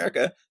 "Captain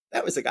America,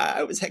 that was the guy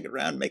I was hanging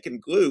around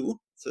making glue."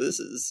 So this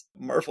is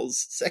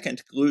Marvel's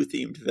second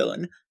glue-themed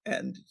villain.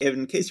 And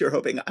in case you're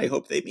hoping, I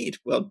hope they meet.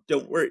 Well,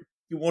 don't worry.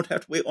 You won't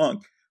have to wait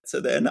long. So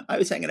then I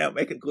was hanging out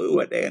making glue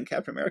one day, and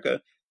Captain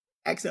America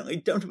accidentally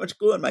dumped a bunch of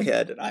glue on my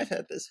head, and I've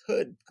had this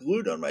hood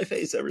glued on my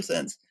face ever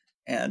since.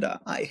 And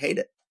I hate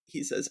it.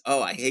 He says,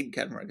 oh, I hate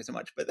Captain America so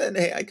much. But then,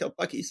 hey, I killed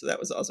Bucky, so that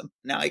was awesome.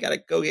 Now I got to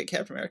go get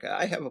Captain America.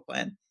 I have a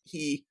plan.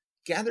 He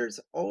gathers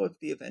all of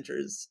the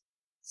Avengers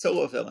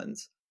solo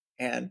villains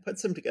and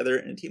puts them together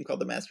in a team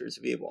called the Masters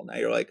of Evil. Now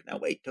you're like, now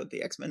wait, don't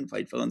the X-Men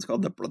fight villains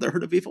called the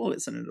Brotherhood of Evil?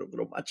 Isn't it a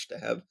little much to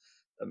have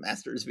the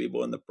Masters of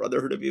Evil and the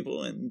Brotherhood of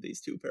Evil in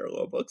these two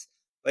parallel books?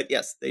 But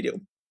yes, they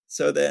do.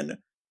 So then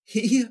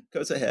he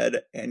goes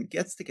ahead and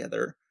gets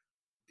together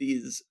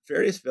these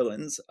various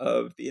villains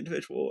of the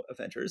individual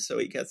Avengers. So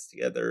he gets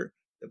together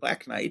the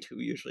Black Knight, who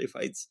usually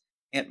fights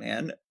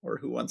Ant-Man, or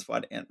who once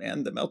fought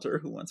Ant-Man, the Melter,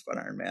 who once fought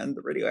Iron Man,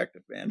 the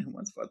Radioactive Man, who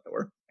once fought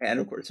Thor,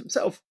 and of course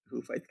himself,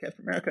 who fights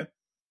Captain America.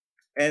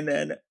 And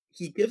then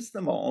he gives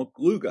them all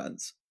glue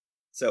guns.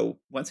 So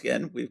once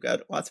again, we've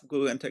got lots of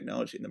glue gun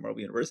technology in the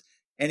Marvel Universe,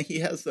 and he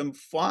has them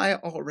fly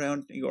all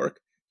around New York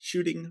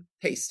shooting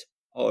paste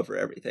all over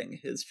everything,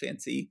 his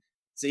fancy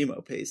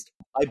Zemo paste.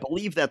 I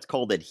believe that's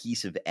called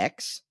Adhesive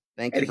X.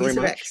 Thank you very much.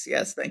 Adhesive X,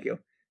 yes, thank you.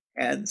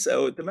 And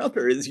so the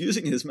Melter is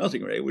using his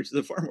melting ray, which is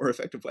a far more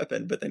effective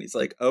weapon, but then he's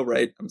like, oh,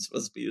 right, I'm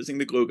supposed to be using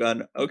the glue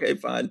gun. Okay,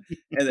 fine.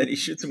 And then he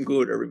shoots some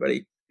glue at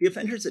everybody. The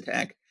Avengers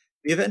attack.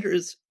 The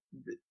Avengers,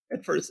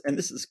 at first, and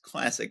this is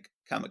classic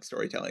comic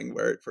storytelling,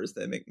 where at first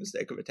they make the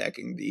mistake of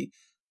attacking the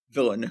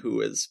villain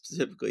who is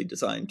specifically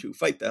designed to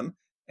fight them,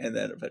 and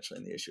then eventually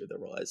in the issue they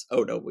realize,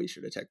 oh no, we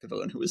should attack the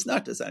villain who is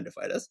not designed to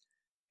fight us.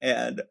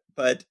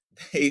 But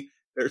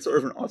there's sort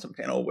of an awesome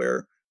panel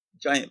where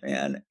Giant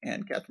Man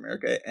and Captain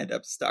America end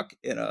up stuck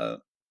in a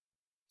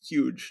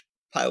huge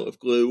pile of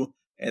glue,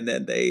 and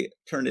then they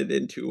turn it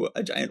into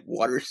a giant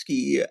water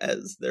ski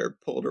as they're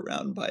pulled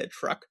around by a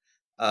truck.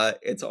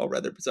 It's all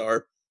rather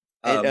bizarre.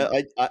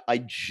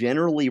 I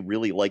generally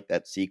really like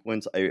that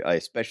sequence. I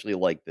especially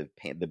like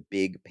the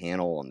big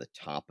panel on the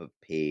top of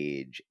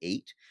page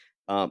 8.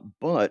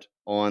 But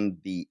on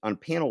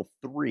panel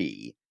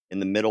 3, in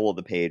the middle of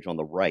the page on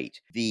the right,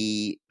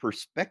 the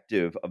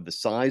perspective of the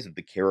size of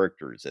the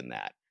characters in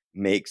that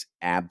makes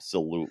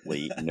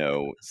absolutely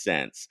no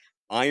sense.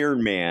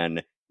 Iron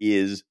Man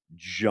is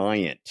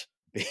giant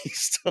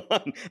based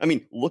on, I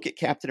mean, look at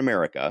Captain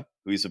America,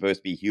 who's supposed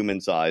to be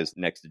human-sized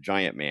next to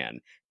Giant Man,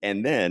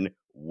 and then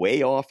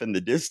way off in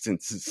the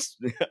distance is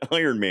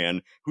Iron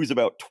Man, who's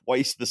about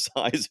twice the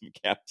size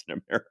of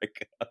Captain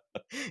America.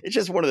 It's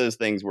just one of those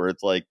things where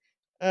it's like,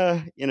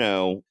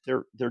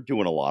 they're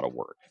doing a lot of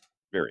work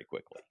very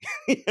quickly.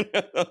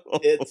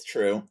 It's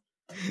true.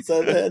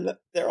 So then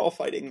they're all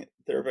fighting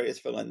their various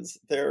villains.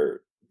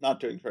 They're not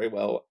doing very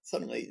well.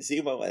 Suddenly,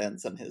 Zemo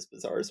lands on his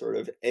bizarre sort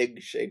of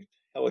egg-shaped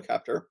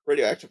helicopter.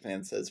 Radioactive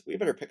Man says, we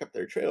better pick up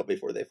their trail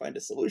before they find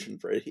a solution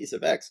for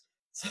Adhesive X.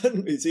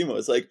 Suddenly, Zemo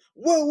is like,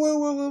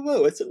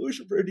 whoa, a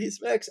solution for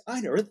Adhesive X?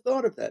 I never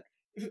thought of that.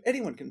 If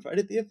anyone can find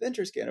it, the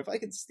Avengers can. If I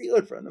can steal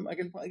it from them, I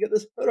can probably get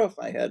this hood off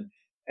my head.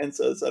 And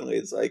so suddenly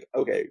it's like,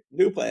 okay,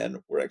 new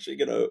plan. We're actually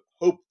going to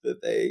hope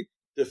that they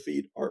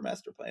defeat our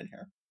master plan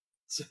here.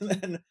 So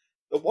then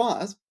the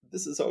Wasp,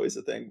 this is always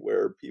a thing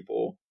where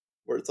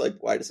it's like,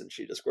 why doesn't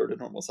she just grow to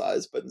normal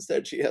size? But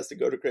instead she has to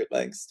go to great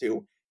lengths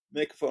to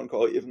make a phone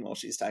call even while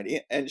she's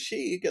tiny. And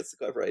she gets the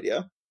clever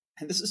idea.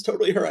 And this is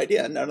totally her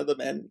idea. None of the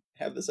men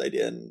have this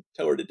idea and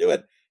tell her to do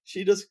it.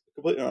 She just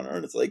completely on her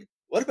own. It's like,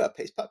 what about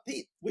Paste Pot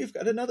Pete? We've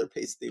got another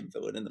Paste-themed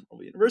villain in the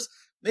Marvel Universe.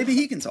 Maybe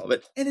he can solve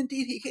it. And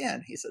indeed he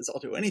can. He says,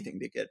 I'll do anything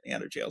to get me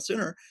out of jail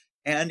sooner.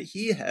 And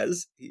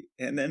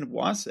and then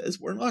Wasp says,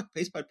 we're in luck.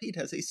 Paste Pot Pete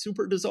has a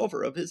super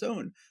dissolver of his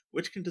own,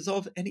 which can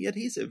dissolve any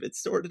adhesive. It's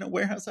stored in a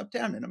warehouse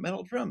uptown in a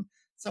metal drum.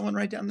 Someone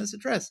write down this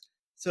address.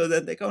 So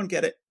then they go and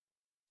get it.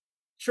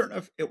 Sure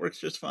enough, it works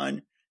just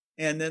fine.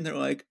 And then they're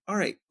like, all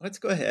right, let's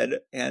go ahead.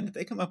 And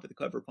they come up with a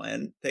clever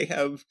plan. They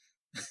have,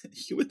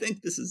 you would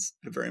think this is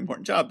a very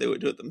important job. They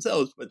would do it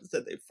themselves, but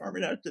instead they farm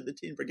it out to the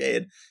Teen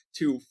Brigade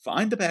to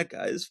find the bad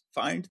guys,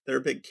 find their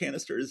big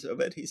canisters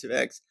of Adhesive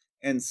X,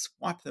 and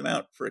swap them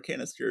out for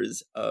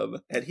canisters of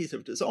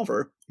Adhesive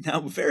Dissolver. Now,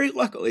 very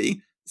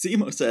luckily,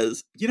 Zemo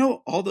says,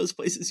 all those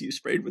places you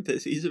sprayed with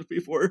adhesive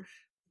before,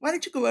 why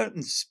don't you go out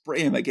and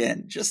spray them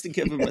again just to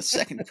give them a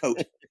second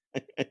coat?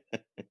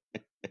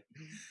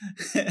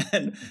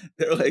 And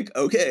they're like,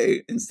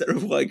 okay, instead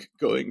of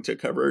going to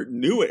cover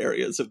new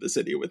areas of the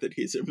city with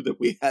adhesive that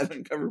we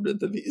haven't covered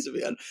with adhesive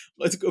yet,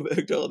 let's go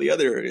back to all the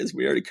other areas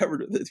we already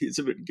covered with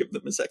adhesive and give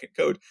them a second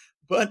coat.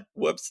 But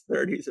whoops,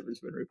 their adhesive has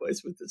been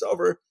replaced with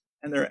dissolver,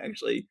 and they're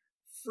actually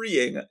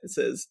freeing. It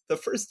says the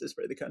first to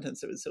spray the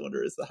contents of his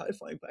cylinder is the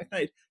high-flying Black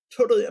Knight,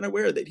 totally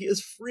unaware that he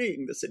is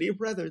freeing the city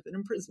rather than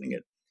imprisoning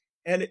it.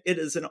 And it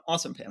is an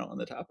awesome panel on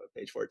the top of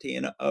page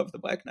 14 of the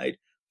Black Knight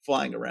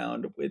flying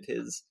around with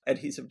his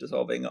adhesive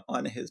dissolving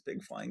on his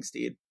big flying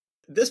steed.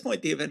 At this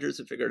point, the Avengers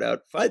have figured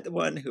out, fight the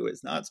one who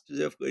is not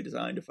specifically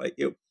designed to fight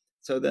you.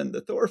 So then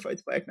the Thor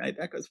fights Black Knight,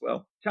 that goes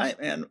well.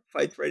 Giant Man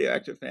fights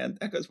Radioactive Man,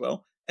 that goes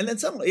well. And then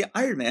suddenly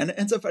Iron Man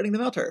ends up fighting the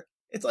Melter.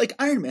 It's like,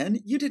 Iron Man,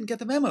 you didn't get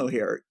the memo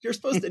here. You're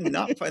supposed to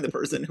not find the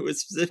person who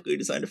is specifically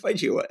designed to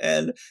fight you.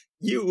 And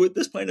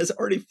this plan has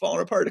already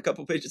fallen apart a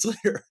couple pages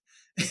later.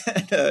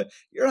 And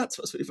you're not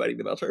supposed to be fighting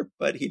the Melter,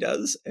 but he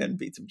does and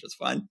beats him just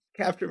fine.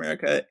 Captain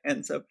America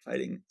ends up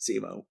fighting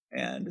Zemo,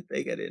 and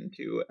they get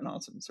into an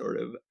awesome sort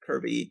of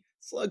curvy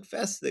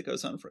slugfest that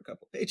goes on for a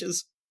couple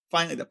pages.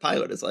 Finally, the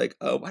pilot is like,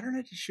 oh, why don't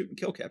I just shoot and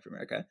kill Captain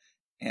America?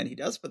 And he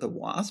does, but the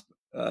Wasp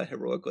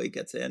heroically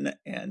gets in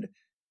and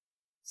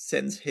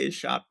sends his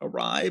shot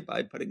awry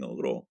by putting a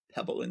little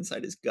pebble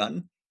inside his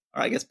gun,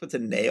 or I guess puts a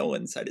nail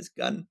inside his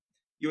gun.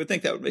 You would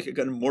think that would make a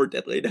gun more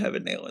deadly to have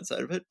a nail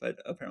inside of it, but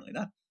apparently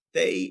not.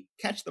 They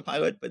catch the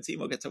pilot, but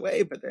Zemo gets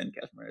away, but then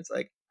Captain America's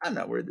like, I'm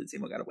not worried that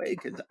Zemo got away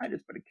because I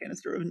just put a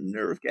canister of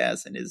nerve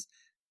gas in his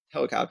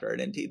helicopter.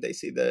 And indeed, they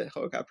see the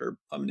helicopter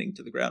plummeting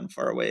to the ground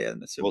far away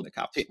and assume the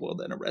cops will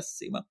then arrest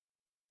Zemo.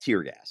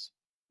 Tear gas,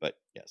 but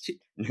yes.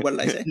 What did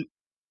I say?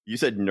 You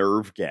said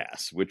nerve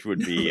gas, which would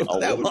be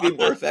that would be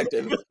more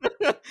effective.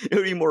 It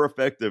would be more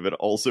effective, and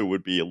also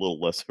would be a little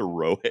less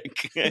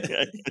heroic.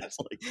 It's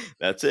like,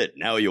 that's it.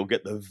 Now you'll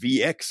get the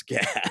VX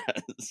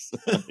gas.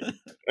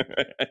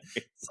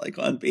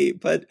 Cyclone B,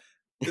 but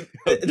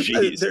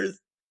there's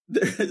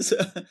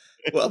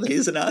well,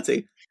 he's a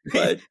Nazi,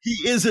 but he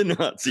is a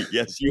Nazi.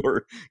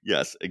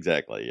 Yes,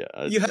 exactly.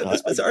 Yeah, you have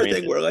this bizarre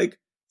thing where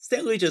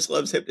Stan Lee just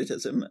loves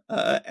hypnotism,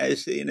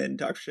 as seen in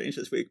Doctor Strange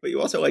this week. But you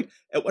also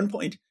at one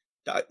point,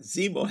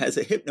 Zemo has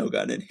a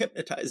hypnogun and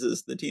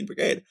hypnotizes the Teen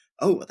Brigade.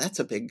 Oh, well, that's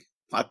a big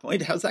plot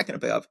point. How's that going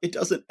to pay off? It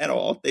doesn't at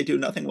all. They do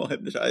nothing while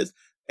hypnotized.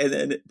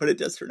 But it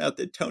does turn out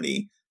that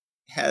Tony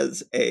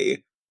has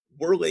a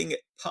whirling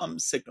palm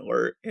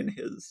signaler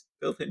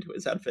built into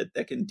his outfit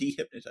that can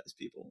dehypnotize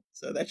people.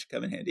 So that should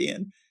come in handy.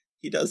 And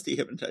he does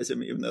dehypnotize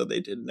him, even though they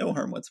did no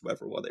harm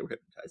whatsoever while they were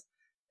hypnotized.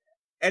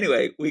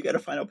 Anyway, we get a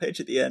final page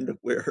at the end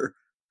where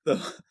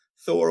the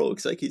Thor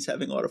looks like he's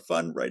having a lot of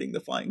fun riding the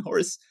flying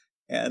horse.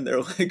 And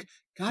they're like,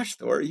 gosh,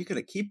 Thor, are you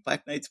going to keep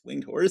Black Knight's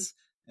winged horse?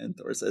 And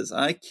Thor says,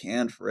 I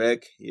can't,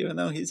 Rick. Even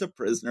though he's a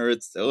prisoner,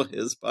 it's still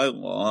his by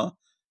law.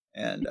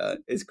 And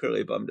is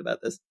clearly bummed about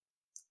this.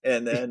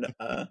 And then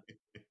the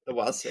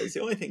Wasp says,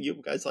 the only thing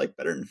you guys like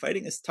better than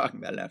fighting is talking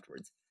about it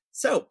afterwards.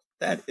 So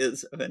that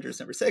is Avengers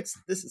number 6.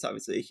 This is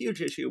obviously a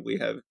huge issue. We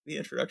have the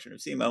introduction of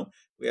Zemo.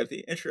 We have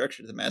the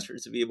introduction of the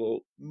Masters of Evil.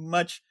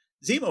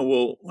 Zemo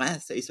will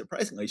last a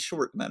surprisingly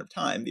short amount of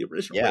time. The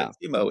original way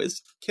Zemo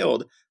is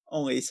killed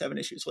only 7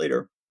 issues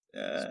later.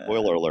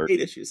 Spoiler alert. 8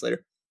 issues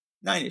later.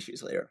 9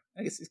 issues later.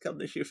 I guess he's killed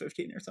in issue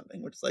 15 or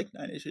something, which is like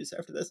 9 issues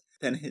after this.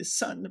 Then his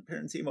son,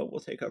 Baron Zemo,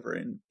 will take over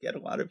and get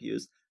a lot of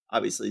views.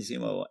 Obviously,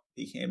 Zemo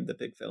became the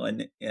big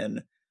villain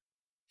in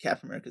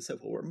Captain America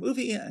Civil War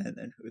movie, and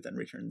then who then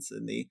returns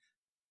in the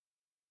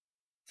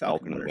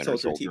Falcon and Winter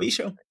Soldier TV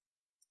show.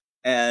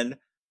 And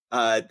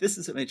this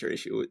is a major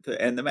issue.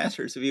 And the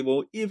Masters of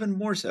Evil, even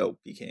more so,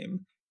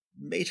 became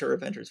major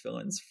Avengers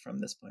villains from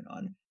this point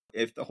on.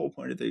 If the whole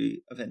point of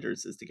the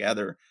Avengers is to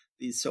gather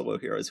these solo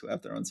heroes who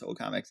have their own solo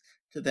comics,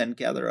 to then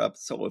gather up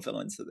solo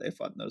villains that they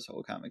fought in those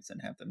solo comics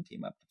and have them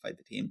team up to fight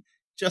the team,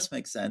 just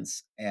makes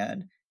sense.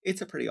 And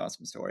it's a pretty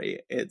awesome story.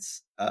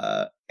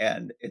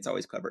 And it's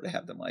always clever to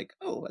have them like,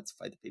 oh, let's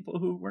fight the people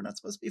who we're not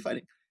supposed to be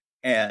fighting.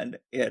 And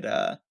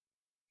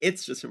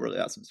it's just a really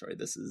awesome story.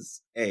 This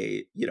is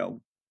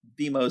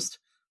the most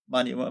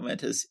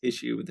monumentous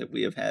issue that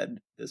we have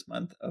had this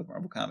month of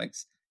Marvel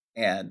Comics,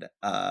 and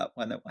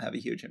one that will have a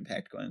huge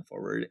impact going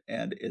forward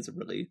and is a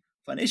really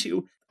fun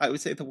issue. I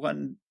would say the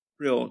one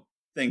real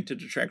thing to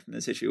detract from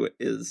this issue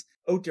is,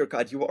 oh dear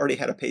God, you already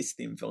had a paste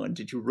theme villain.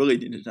 Did you really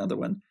need another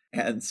one?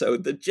 And so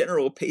the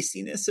general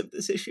pastiness of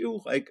this issue,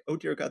 like, oh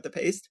dear God, the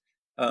paste,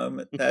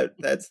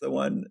 that's the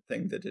one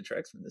thing that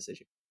detracts from this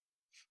issue.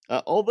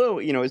 Although,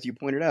 as you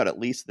pointed out, at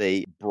least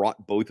they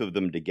brought both of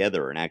them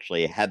together and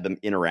actually had them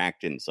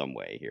interact in some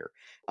way here.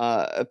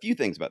 A few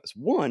things about this.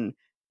 One,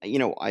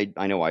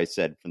 I know I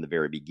said from the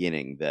very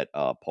beginning that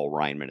Paul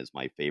Reinman is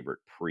my favorite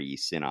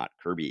pre-Sinnott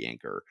Kirby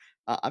inker.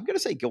 I've got to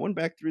say, going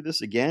back through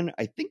this again,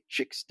 I think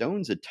Chick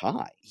Stone's a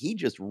tie. He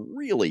just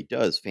really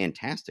does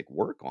fantastic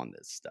work on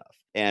this stuff.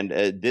 And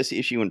this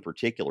issue in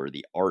particular,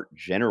 the art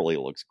generally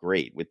looks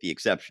great, with the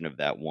exception of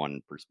that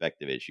one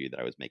perspective issue that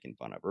I was making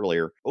fun of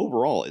earlier.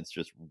 Overall, it's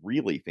just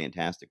really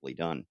fantastically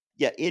done.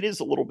 Yeah, it is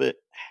a little bit,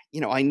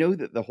 I know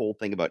that the whole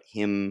thing about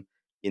him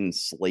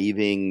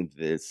enslaving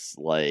this,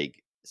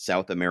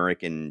 South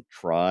American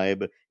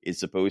tribe is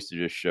supposed to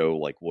just show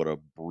what a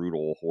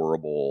brutal,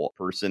 horrible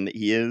person that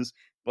he is.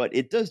 But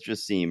it does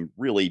just seem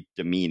really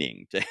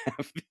demeaning to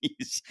have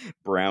these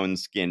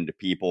brown-skinned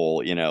people,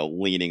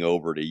 leaning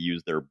over to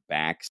use their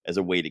backs as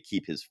a way to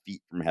keep his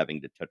feet from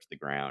having to touch the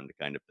ground,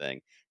 kind of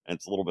thing. And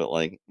it's a little bit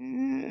like, I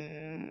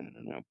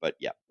don't know. But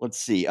yeah, let's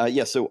see.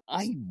 So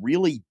I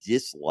really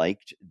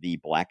disliked the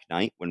Black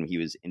Knight when he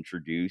was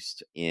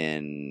introduced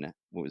in,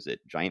 what was it,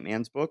 Giant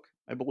Man's book,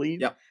 I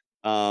believe? Yeah.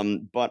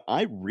 But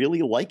I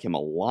really like him a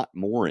lot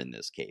more in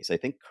this case. I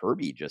think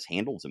Kirby just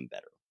handles him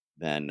better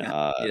than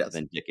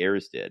Dick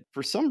Ayers did.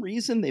 For some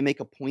reason, they make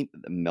a point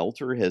that the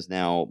Melter has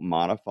now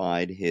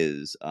modified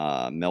his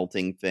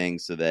melting thing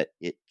so that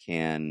it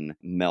can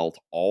melt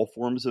all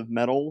forms of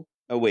metal.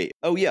 Oh, wait.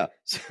 Oh, yeah.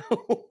 So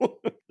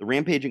the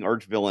rampaging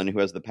archvillain who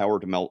has the power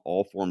to melt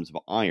all forms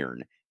of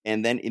iron.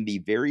 And then in the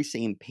very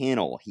same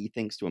panel, he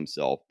thinks to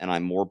himself, and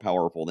I'm more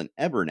powerful than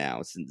ever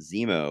now since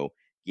Zemo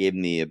gave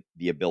me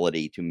the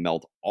ability to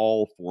melt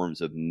all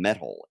forms of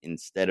metal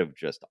instead of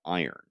just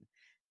iron.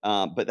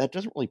 But that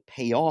doesn't really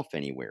pay off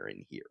anywhere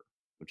in here,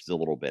 which is a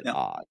little bit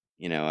odd.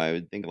 I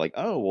would think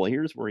oh, well,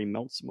 here's where he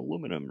melts some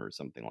aluminum or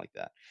something like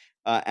that.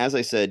 As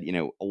I said,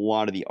 a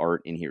lot of the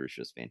art in here is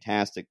just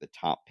fantastic. The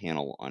top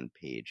panel on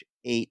page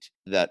 8,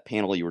 that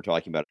panel you were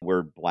talking about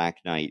where Black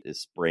Knight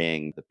is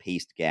spraying the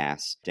paste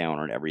gas down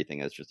on everything,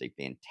 that's just a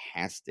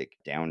fantastic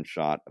down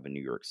shot of a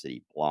New York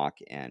City block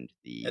and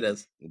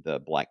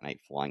the Black Knight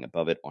flying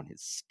above it on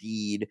his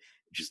steed.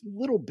 Just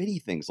little bitty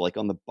things, like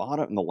on the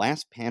bottom, in the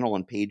last panel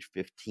on page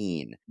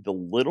 15, the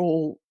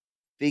little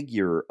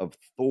figure of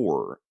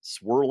Thor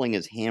swirling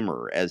his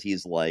hammer as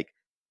he's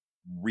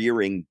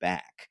rearing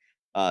back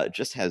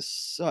just has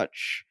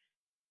such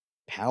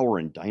power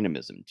and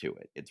dynamism to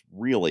it. It's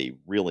really,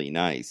 really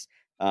nice.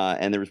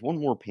 And there's one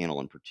more panel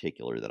in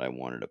particular that I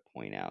wanted to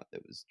point out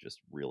that was just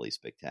really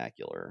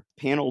spectacular.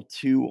 Panel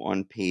 2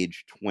 on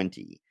page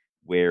 20,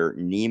 where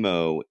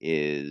Nemo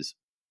is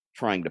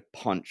trying to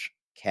punch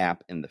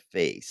Cap in the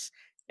face,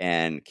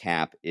 and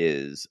Cap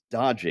is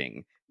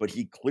dodging, but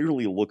he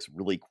clearly looks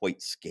really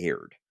quite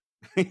scared.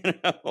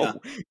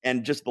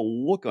 And just the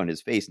look on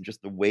his face and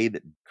just the way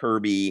that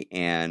Kirby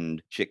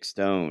and Chick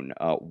Stone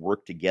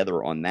work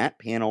together on that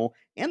panel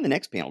and the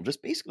next panel,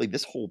 just basically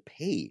this whole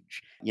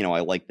page. I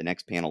like the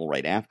next panel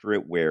right after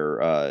it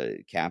where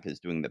Cap is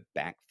doing the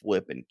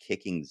backflip and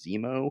kicking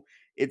Zemo.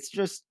 It's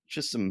just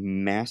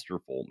some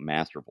masterful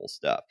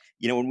stuff.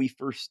 When we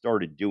first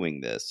started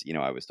doing this,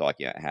 I was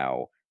talking about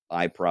how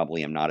I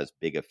probably am not as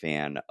big a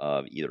fan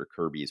of either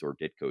Kirby's or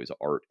Ditko's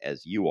art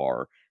as you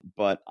are,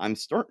 but I'm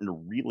starting to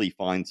really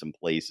find some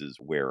places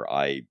where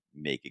I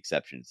make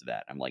exceptions to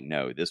that. I'm like,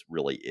 no, this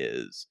really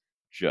is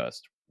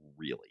just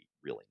really,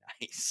 really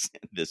nice.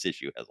 This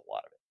issue has a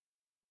lot of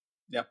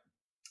it. Yep.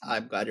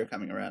 I'm glad you're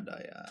coming around.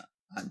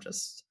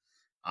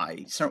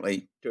 I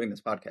certainly, doing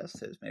this podcast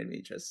has made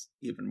me just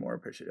even more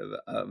appreciative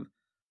of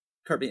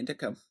Kirby and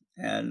Ditko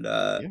and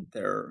Yeah.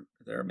 their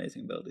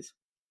amazing abilities.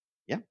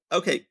 Yeah.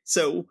 Okay,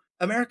 so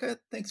America,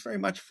 thanks very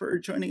much for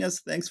joining us.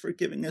 Thanks for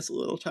giving us a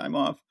little time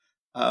off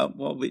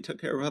while we took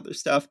care of other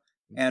stuff.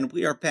 And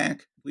we are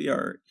back. We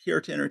are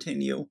here to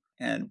entertain you,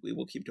 and we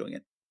will keep doing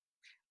it.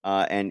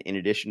 And in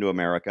addition to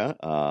America,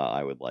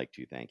 I would like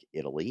to thank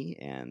Italy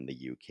and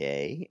the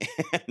UK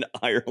and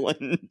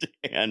Ireland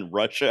and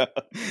Russia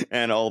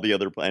and all the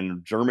other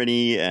and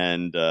Germany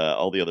and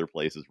all the other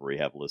places where we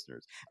have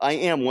listeners. I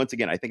am, once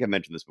again, I think I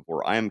mentioned this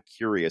before, I am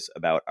curious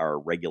about our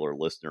regular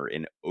listener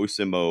in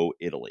Osimo,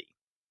 Italy.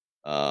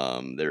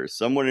 There's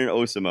someone in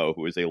Osimo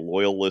who is a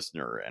loyal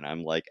listener, and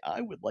I'm like,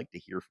 I would like to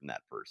hear from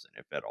that person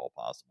if at all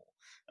possible.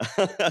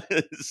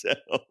 So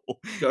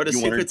go to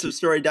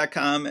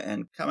secretsofstory.com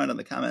and comment on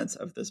the comments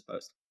of this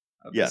post.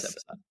 Yes. This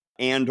episode.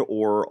 And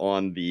or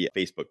on the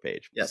Facebook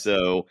page. Yes.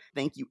 So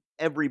thank you,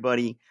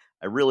 everybody.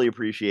 I really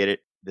appreciate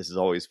it. This is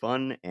always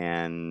fun,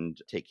 and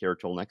take care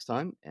till next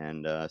time,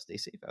 and stay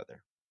safe out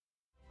there.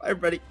 Bye,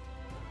 everybody.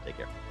 Take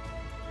care.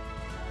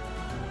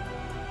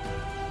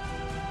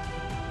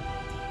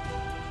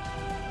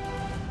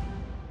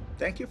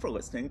 Thank you for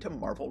listening to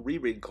Marvel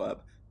Reread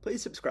Club.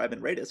 Please subscribe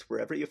and rate us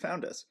wherever you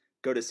found us.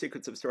 Go to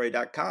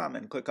secretsofstory.com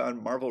and click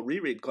on Marvel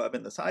Reread Club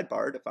in the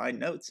sidebar to find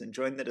notes and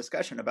join the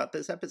discussion about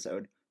this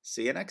episode.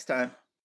 See you next time.